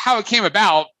how it came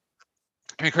about.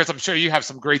 I mean, Chris, I'm sure you have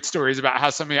some great stories about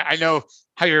how I know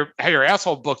how your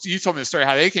asshole books. You told me the story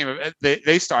how they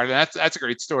started. And that's a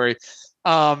great story.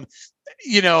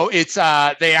 It's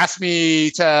they asked me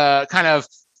to kind of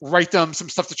write them some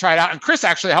stuff to try it out. And Chris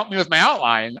actually helped me with my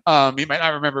outline. You might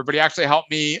not remember, but he actually helped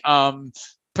me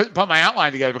put my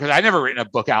outline together because I'd never written a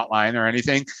book outline or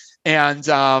anything. And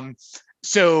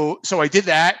so I did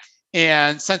that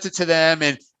and sent it to them,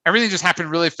 and everything just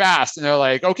happened really fast. And they're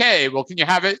like, okay, well, can you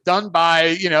have it done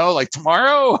by, like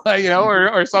tomorrow,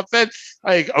 or something?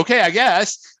 Like, okay, I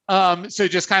guess. So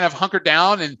just kind of hunkered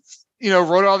down and,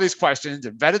 wrote all these questions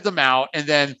and vetted them out. And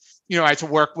then, I had to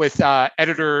work with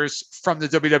editors from the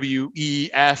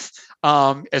WWEF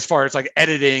as far as like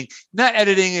editing, not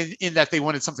editing in that they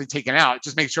wanted something taken out,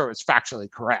 just make sure it was factually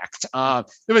correct.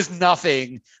 There was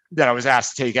nothing that I was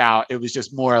asked to take out. It was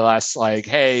just more or less like,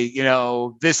 hey,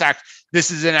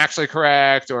 this isn't actually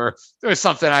correct, or there was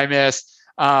something I missed.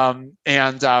 And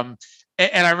I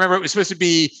remember it was supposed to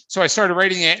be, so I started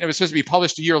writing it and it was supposed to be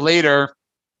published a year later.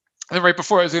 And then right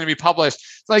before it was going to be published,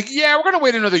 it's like, yeah, we're going to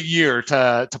wait another year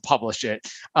to publish it.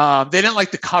 They didn't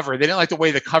like the cover. They didn't like the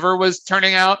way the cover was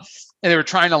turning out. And they were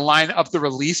trying to line up the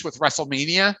release with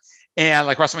WrestleMania and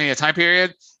like WrestleMania time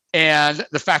period. And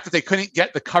the fact that they couldn't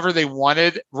get the cover they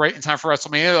wanted right in time for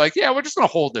WrestleMania, they're like, yeah, we're just going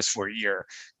to hold this for a year.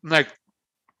 I'm like,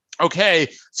 okay.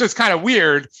 So it's kind of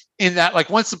weird in that, like,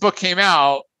 once the book came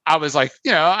out, I was like,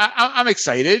 I'm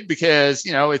excited because,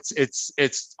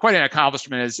 it's quite an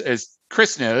accomplishment as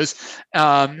Chris knows.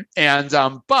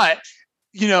 But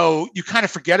you kind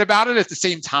of forget about it at the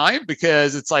same time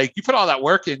because it's like you put all that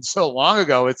work in so long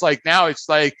ago. It's like now it's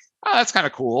like, oh, that's kind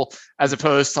of cool, as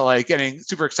opposed to like getting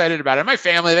super excited about it. My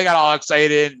family, they got all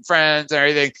excited, and friends and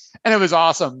everything, and it was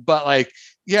awesome. But like,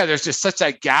 yeah, there's just such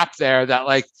that gap there that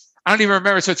like I don't even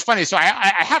remember. So it's funny. So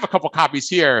I have a couple copies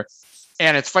here.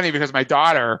 And it's funny because my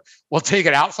daughter will take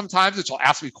it out sometimes and she'll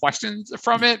ask me questions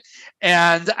from it.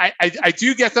 And I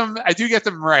do get them. I do get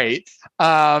them right.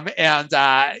 But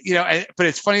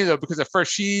it's funny though, because at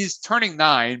first she's turning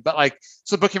 9, but like,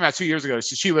 so the book came out 2 years ago.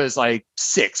 So she was like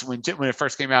 6 when it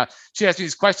first came out. She asked me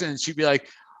these questions and she'd be like,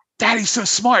 Daddy's so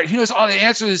smart. He knows all the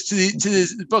answers to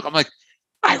this book. I'm like,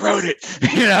 I wrote it,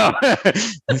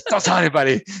 don't tell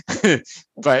anybody.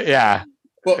 But yeah.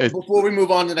 Well, before we move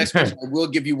on to the next question, I will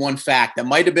give you one fact that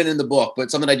might have been in the book,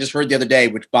 but something I just heard the other day,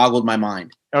 which boggled my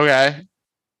mind. Okay.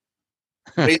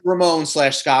 Razor Ramon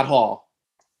 / Scott Hall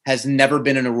has never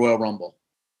been in a Royal Rumble.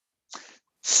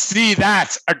 See,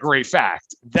 that's a great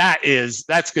fact.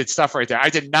 That's good stuff right there. I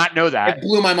did not know that. It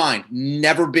blew my mind.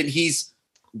 Never been. He's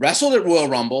wrestled at Royal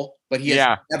Rumble, but he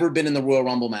has never been in the Royal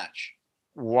Rumble match.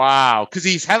 Wow, because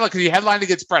he headlined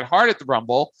against Bret Hart at the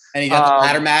Rumble, and he got the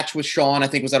ladder match with Shawn. I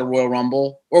think was that a Royal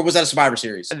Rumble or was that a Survivor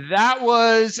Series? That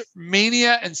was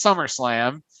Mania and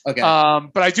SummerSlam. Okay,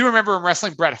 but I do remember him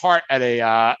wrestling Bret Hart at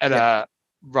a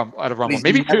Rumble.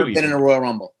 Maybe never been in a Royal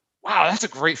Rumble. Wow, that's a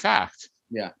great fact.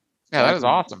 Yeah, that is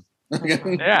awesome.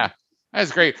 Yeah,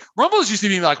 that's great. Rumbles used to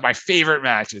be like my favorite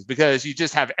matches because you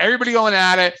just have everybody going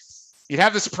at it. You'd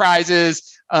have the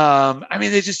surprises.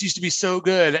 They just used to be so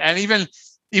good. And even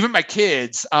my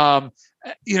kids,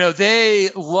 they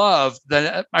love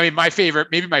my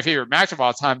favorite match of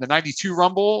all time, the 92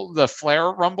 Rumble, the Flair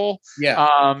Rumble.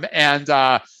 Yeah. It's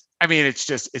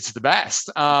the best.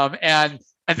 And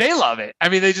they love it. I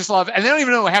mean, they just love it. And they don't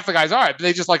even know what half the guys are, but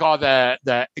they just like all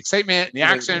the excitement and the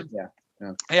action.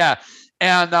 Yeah.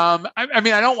 And, I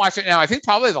don't watch it now. I think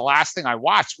probably the last thing I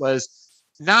watched was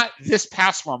not this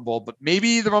past Rumble, but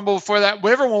maybe the Rumble before that,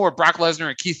 whatever one where Brock Lesnar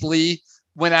and Keith Lee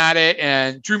went at it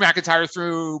and Drew McIntyre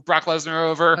threw Brock Lesnar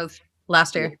over.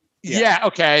 Last year. Yeah.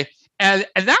 Okay. And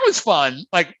that was fun.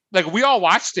 Like we all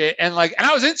watched it and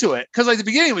I was into it because like the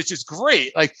beginning was just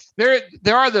great. Like there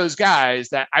are those guys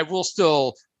that I will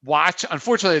still watch.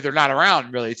 Unfortunately, they're not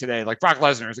around really today. Like Brock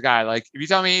Lesnar is a guy, like if you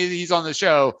tell me he's on the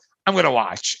show, I'm going to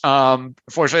watch.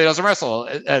 Fortunately, he doesn't wrestle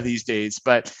these days,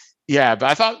 but yeah, but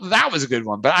I thought that was a good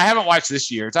one. But I haven't watched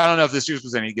this year's. I don't know if this year's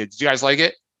was any good. Did you guys like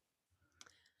it?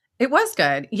 It was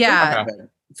good. Yeah.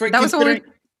 Okay. That was go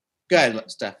ahead,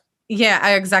 Steph. Yeah,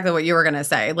 exactly what you were going to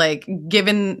say. Like,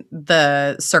 given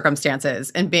the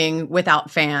circumstances and being without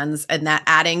fans and that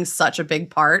adding such a big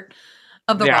part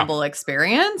of the Rumble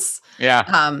experience.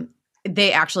 Yeah.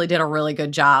 They actually did a really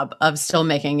good job of still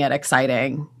making it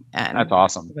exciting. And that's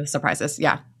awesome. With surprises.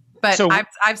 Yeah. But so,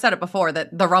 I've said it before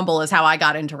that the Rumble is how I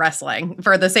got into wrestling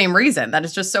for the same reason. That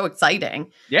it's just so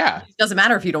exciting. Yeah. It doesn't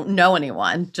matter if you don't know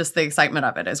anyone. Just the excitement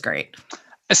of it is great.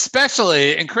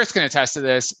 Especially, and Chris can attest to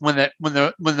this, when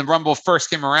the Rumble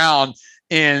first came around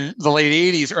in the late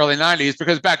 80s, early 90s,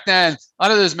 because back then, a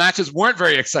lot of those matches weren't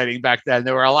very exciting back then.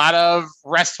 There were a lot of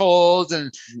rest holds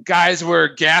and guys were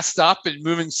gassed up and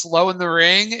moving slow in the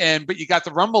ring. But you got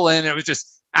the Rumble in, it was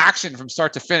just action from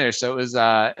start to finish. So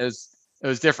it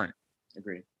was different.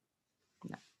 Agreed.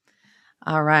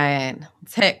 All right.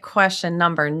 Let's hit question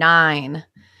number 9.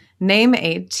 Name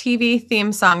a TV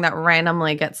theme song that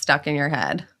randomly gets stuck in your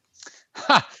head.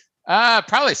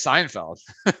 Probably Seinfeld.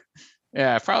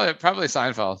 Yeah, probably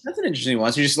Seinfeld. That's an interesting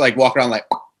one. So you just like walk around like.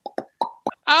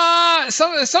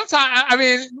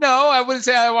 Sometimes, no, I wouldn't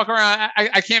say I walk around.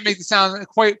 I can't make the sound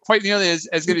quite nearly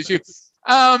as good as you.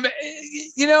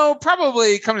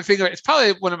 Probably come to think of it, it's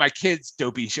probably one of my kids'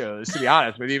 dopey shows, to be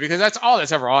honest with you, because that's all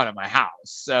that's ever on in my house.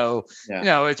 So,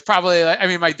 it's probably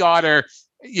my daughter,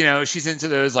 she's into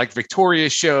those like Victoria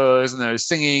shows and those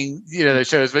singing, those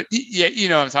shows, but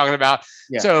what I'm talking about.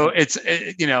 Yeah. So it's,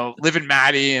 Liv and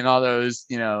Maddie and all those,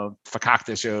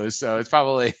 Fakakta shows. So it's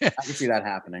probably, I can see that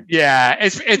happening. Yeah.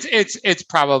 It's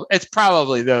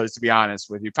probably those, to be honest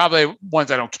with you, probably ones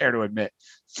I don't care to admit.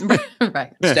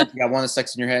 Right. Steph, you got one that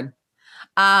sticks in your head?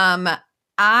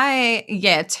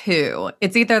 2.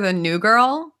 It's either the New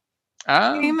Girl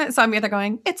theme, so I'm either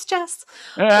going, it's just,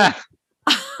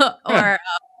 or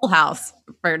Full House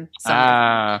for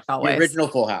some always. The original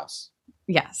Full House.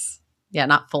 Yes. Yeah,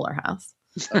 not Fuller House.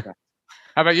 Okay.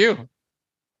 How about you?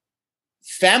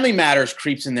 Family Matters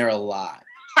creeps in there a lot.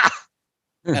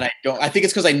 And I think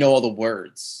it's because I know all the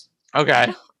words.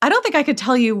 Okay. I don't think I could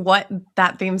tell you what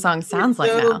that theme song sounds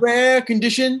like now. Rare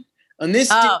condition on this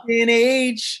day and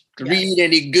age. read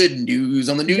any good news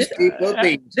on the newspaper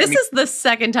page. This is the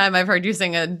second time I've heard you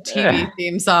sing a TV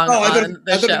theme song on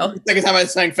the show. The second time I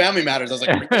sang Family Matters, I was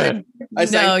like, really? I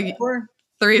sang before?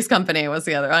 Three's Company was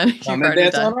the other one.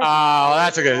 Oh,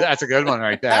 that's a good one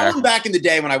right there. That one back in the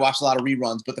day when I watched a lot of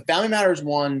reruns, but the Family Matters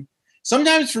one,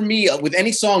 sometimes for me, with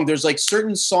any song, there's like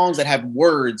certain songs that have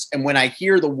words, and when I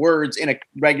hear the words in a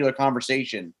regular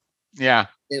conversation, it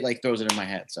like throws it in my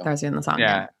head. So throws you in the song.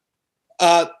 Yeah.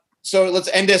 So let's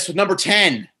end this with number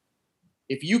 10.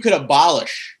 If you could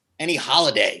abolish any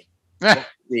holiday, what would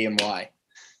it be and why?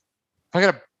 If I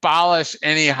could abolish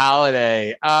any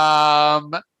holiday,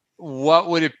 what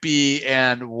would it be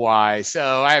and why?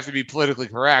 So I have to be politically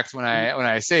correct when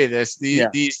I say this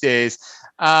these days.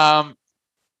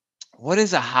 What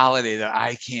is a holiday that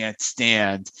I can't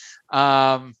stand?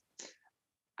 I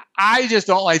just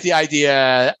don't like the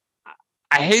idea.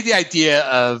 I hate the idea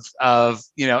of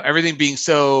everything being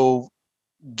so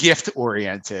gift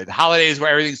oriented. Holidays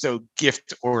where everything's so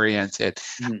gift oriented.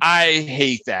 I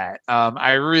hate that.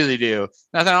 I really do.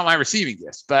 Not that I don't mind receiving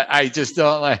gifts, but I just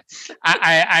don't like.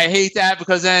 I hate that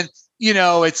because then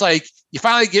it's like you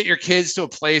finally get your kids to a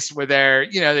place where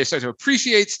they start to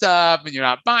appreciate stuff, and you're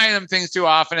not buying them things too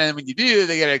often. And when you do,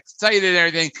 they get excited and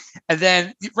everything. And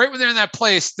then right when they're in that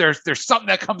place, there's something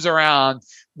that comes around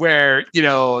where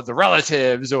the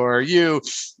relatives or you're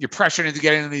pressured into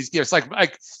getting them these gifts,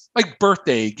 like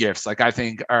birthday gifts. Like I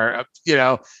think are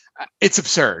it's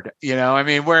absurd. I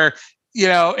mean, where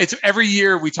it's every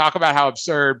year we talk about how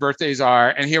absurd birthdays are,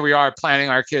 and here we are planning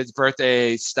our kids'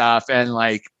 birthday stuff, and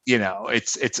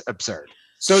it's absurd.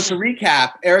 So to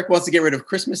recap, Eric wants to get rid of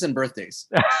Christmas and birthdays.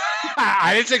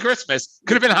 I didn't say Christmas.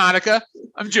 Could have been Hanukkah.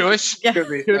 I'm Jewish. Yeah. Could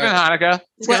have been Hanukkah.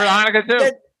 Could have been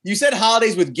Hanukkah too. You said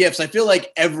holidays with gifts. I feel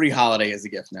like every holiday is a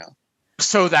gift now.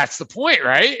 So that's the point,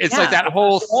 right? It's like that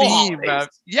whole theme of,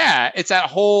 it's that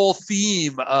whole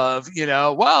theme of,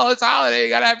 well, it's a holiday, you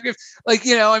gotta have gifts.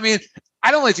 I mean,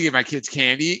 I don't like to give my kids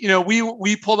candy.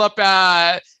 We pulled up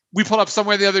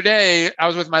somewhere the other day. I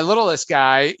was with my littlest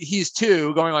guy. He's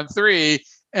 2 going on 3.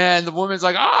 And the woman's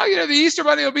like, the Easter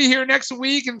Bunny will be here next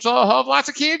week, and so I'll have lots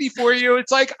of candy for you.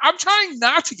 It's like, I'm trying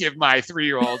not to give my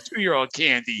 3-year-old, 2-year-old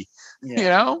candy,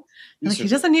 Like, he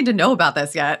doesn't need to know about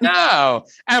this yet. No.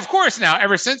 And of course now,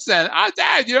 ever since then,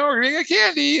 Dad, we're going to get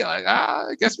candy. Like,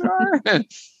 I guess we are.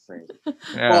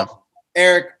 Well,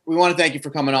 Eric, we want to thank you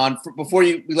for coming on. Before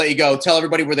we let you go, tell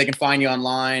everybody where they can find you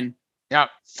online. Yeah.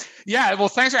 Well,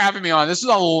 thanks for having me on. This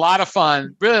was a lot of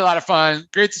fun. Really a lot of fun.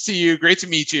 Great to see you. Great to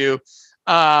meet you.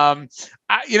 I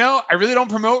really don't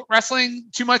promote wrestling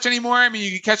too much anymore. I mean,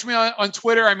 you can catch me on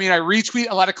Twitter. I mean, I retweet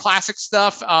a lot of classic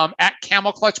stuff at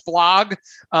Camel Clutch Blog.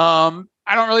 I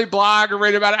don't really blog or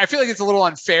write about it. I feel like it's a little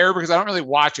unfair because I don't really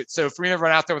watch it. So for me to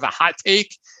run out there with a hot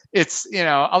take, it's,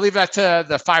 I'll leave that to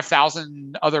the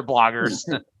 5,000 other bloggers.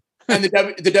 And the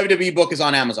WWE book is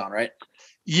on Amazon, right?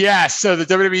 Yes. So the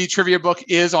WWE trivia book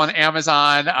is on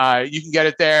Amazon. You can get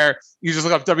it there. You just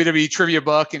look up WWE trivia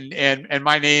book and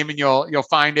my name, and you'll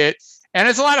find it. And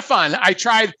it's a lot of fun. I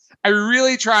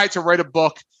really tried to write a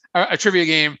book, a trivia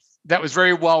game that was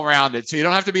very well rounded. So you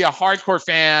don't have to be a hardcore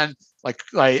fan like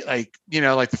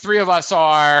the 3 of us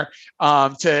are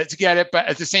to get it. But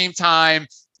at the same time,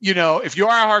 if you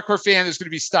are a hardcore fan, there's going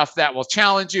to be stuff that will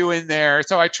challenge you in there.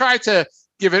 So I tried to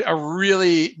give it a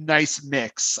really nice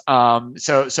mix, so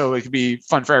it can be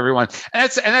fun for everyone. And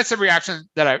that's the reaction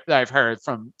that I've heard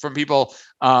from people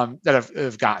that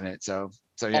have gotten it. So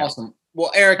yeah. Awesome. Well,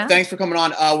 Eric, thanks for coming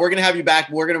on. We're gonna have you back.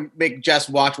 We're gonna make Jess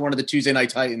watch one of the Tuesday Night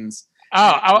Titans.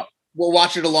 We'll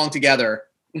watch it along together.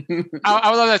 I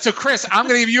would love that. So, Chris, I'm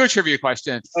gonna give you a trivia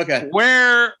question. Okay.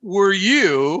 Where were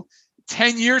you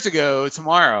 10 years ago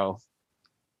tomorrow?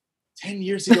 10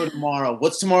 years ago tomorrow.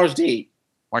 What's tomorrow's date?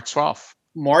 March 12th.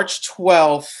 March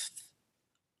 12th,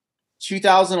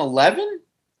 2011?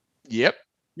 Yep.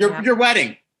 Your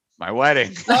wedding. My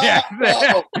wedding. Oh.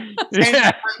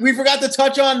 Yeah. We forgot to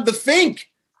touch on the Fink.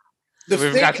 We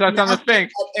forgot to touch on the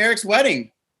Fink. Eric's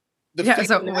wedding. Wait,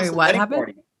 what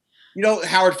happened? Party.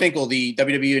 Howard Finkel, the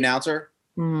WWE announcer,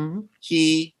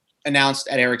 he announced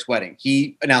at Eric's wedding.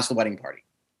 He announced the wedding party.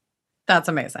 That's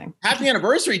amazing. Happy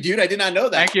anniversary, dude. I did not know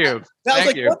that. Thank you.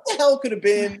 What the hell could have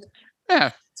been?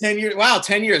 Yeah. 10 years. Wow,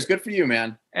 10 years. Good for you,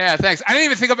 man. Yeah, thanks. I didn't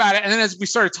even think about it. And then as we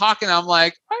started talking, I'm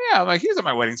like, he was at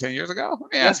my wedding 10 years ago.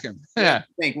 Let me ask him. Yeah.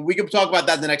 We can talk about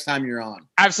that the next time you're on.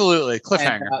 Absolutely.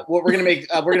 Cliffhanger. And, we're gonna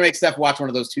make Steph watch one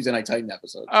of those Tuesday Night Titan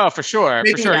episodes. Oh, for sure.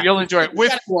 You'll enjoy it.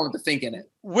 With one with the Fink in it.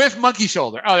 With Monkey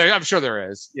Shoulder. Oh, I'm sure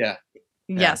there is. Yeah.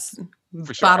 Yes.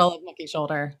 For sure. Bottle of Monkey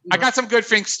Shoulder. I got some good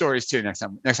Fink stories too next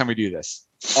time we do this.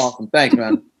 Awesome. Thanks,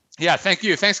 man. Yeah, thank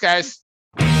you. Thanks, guys.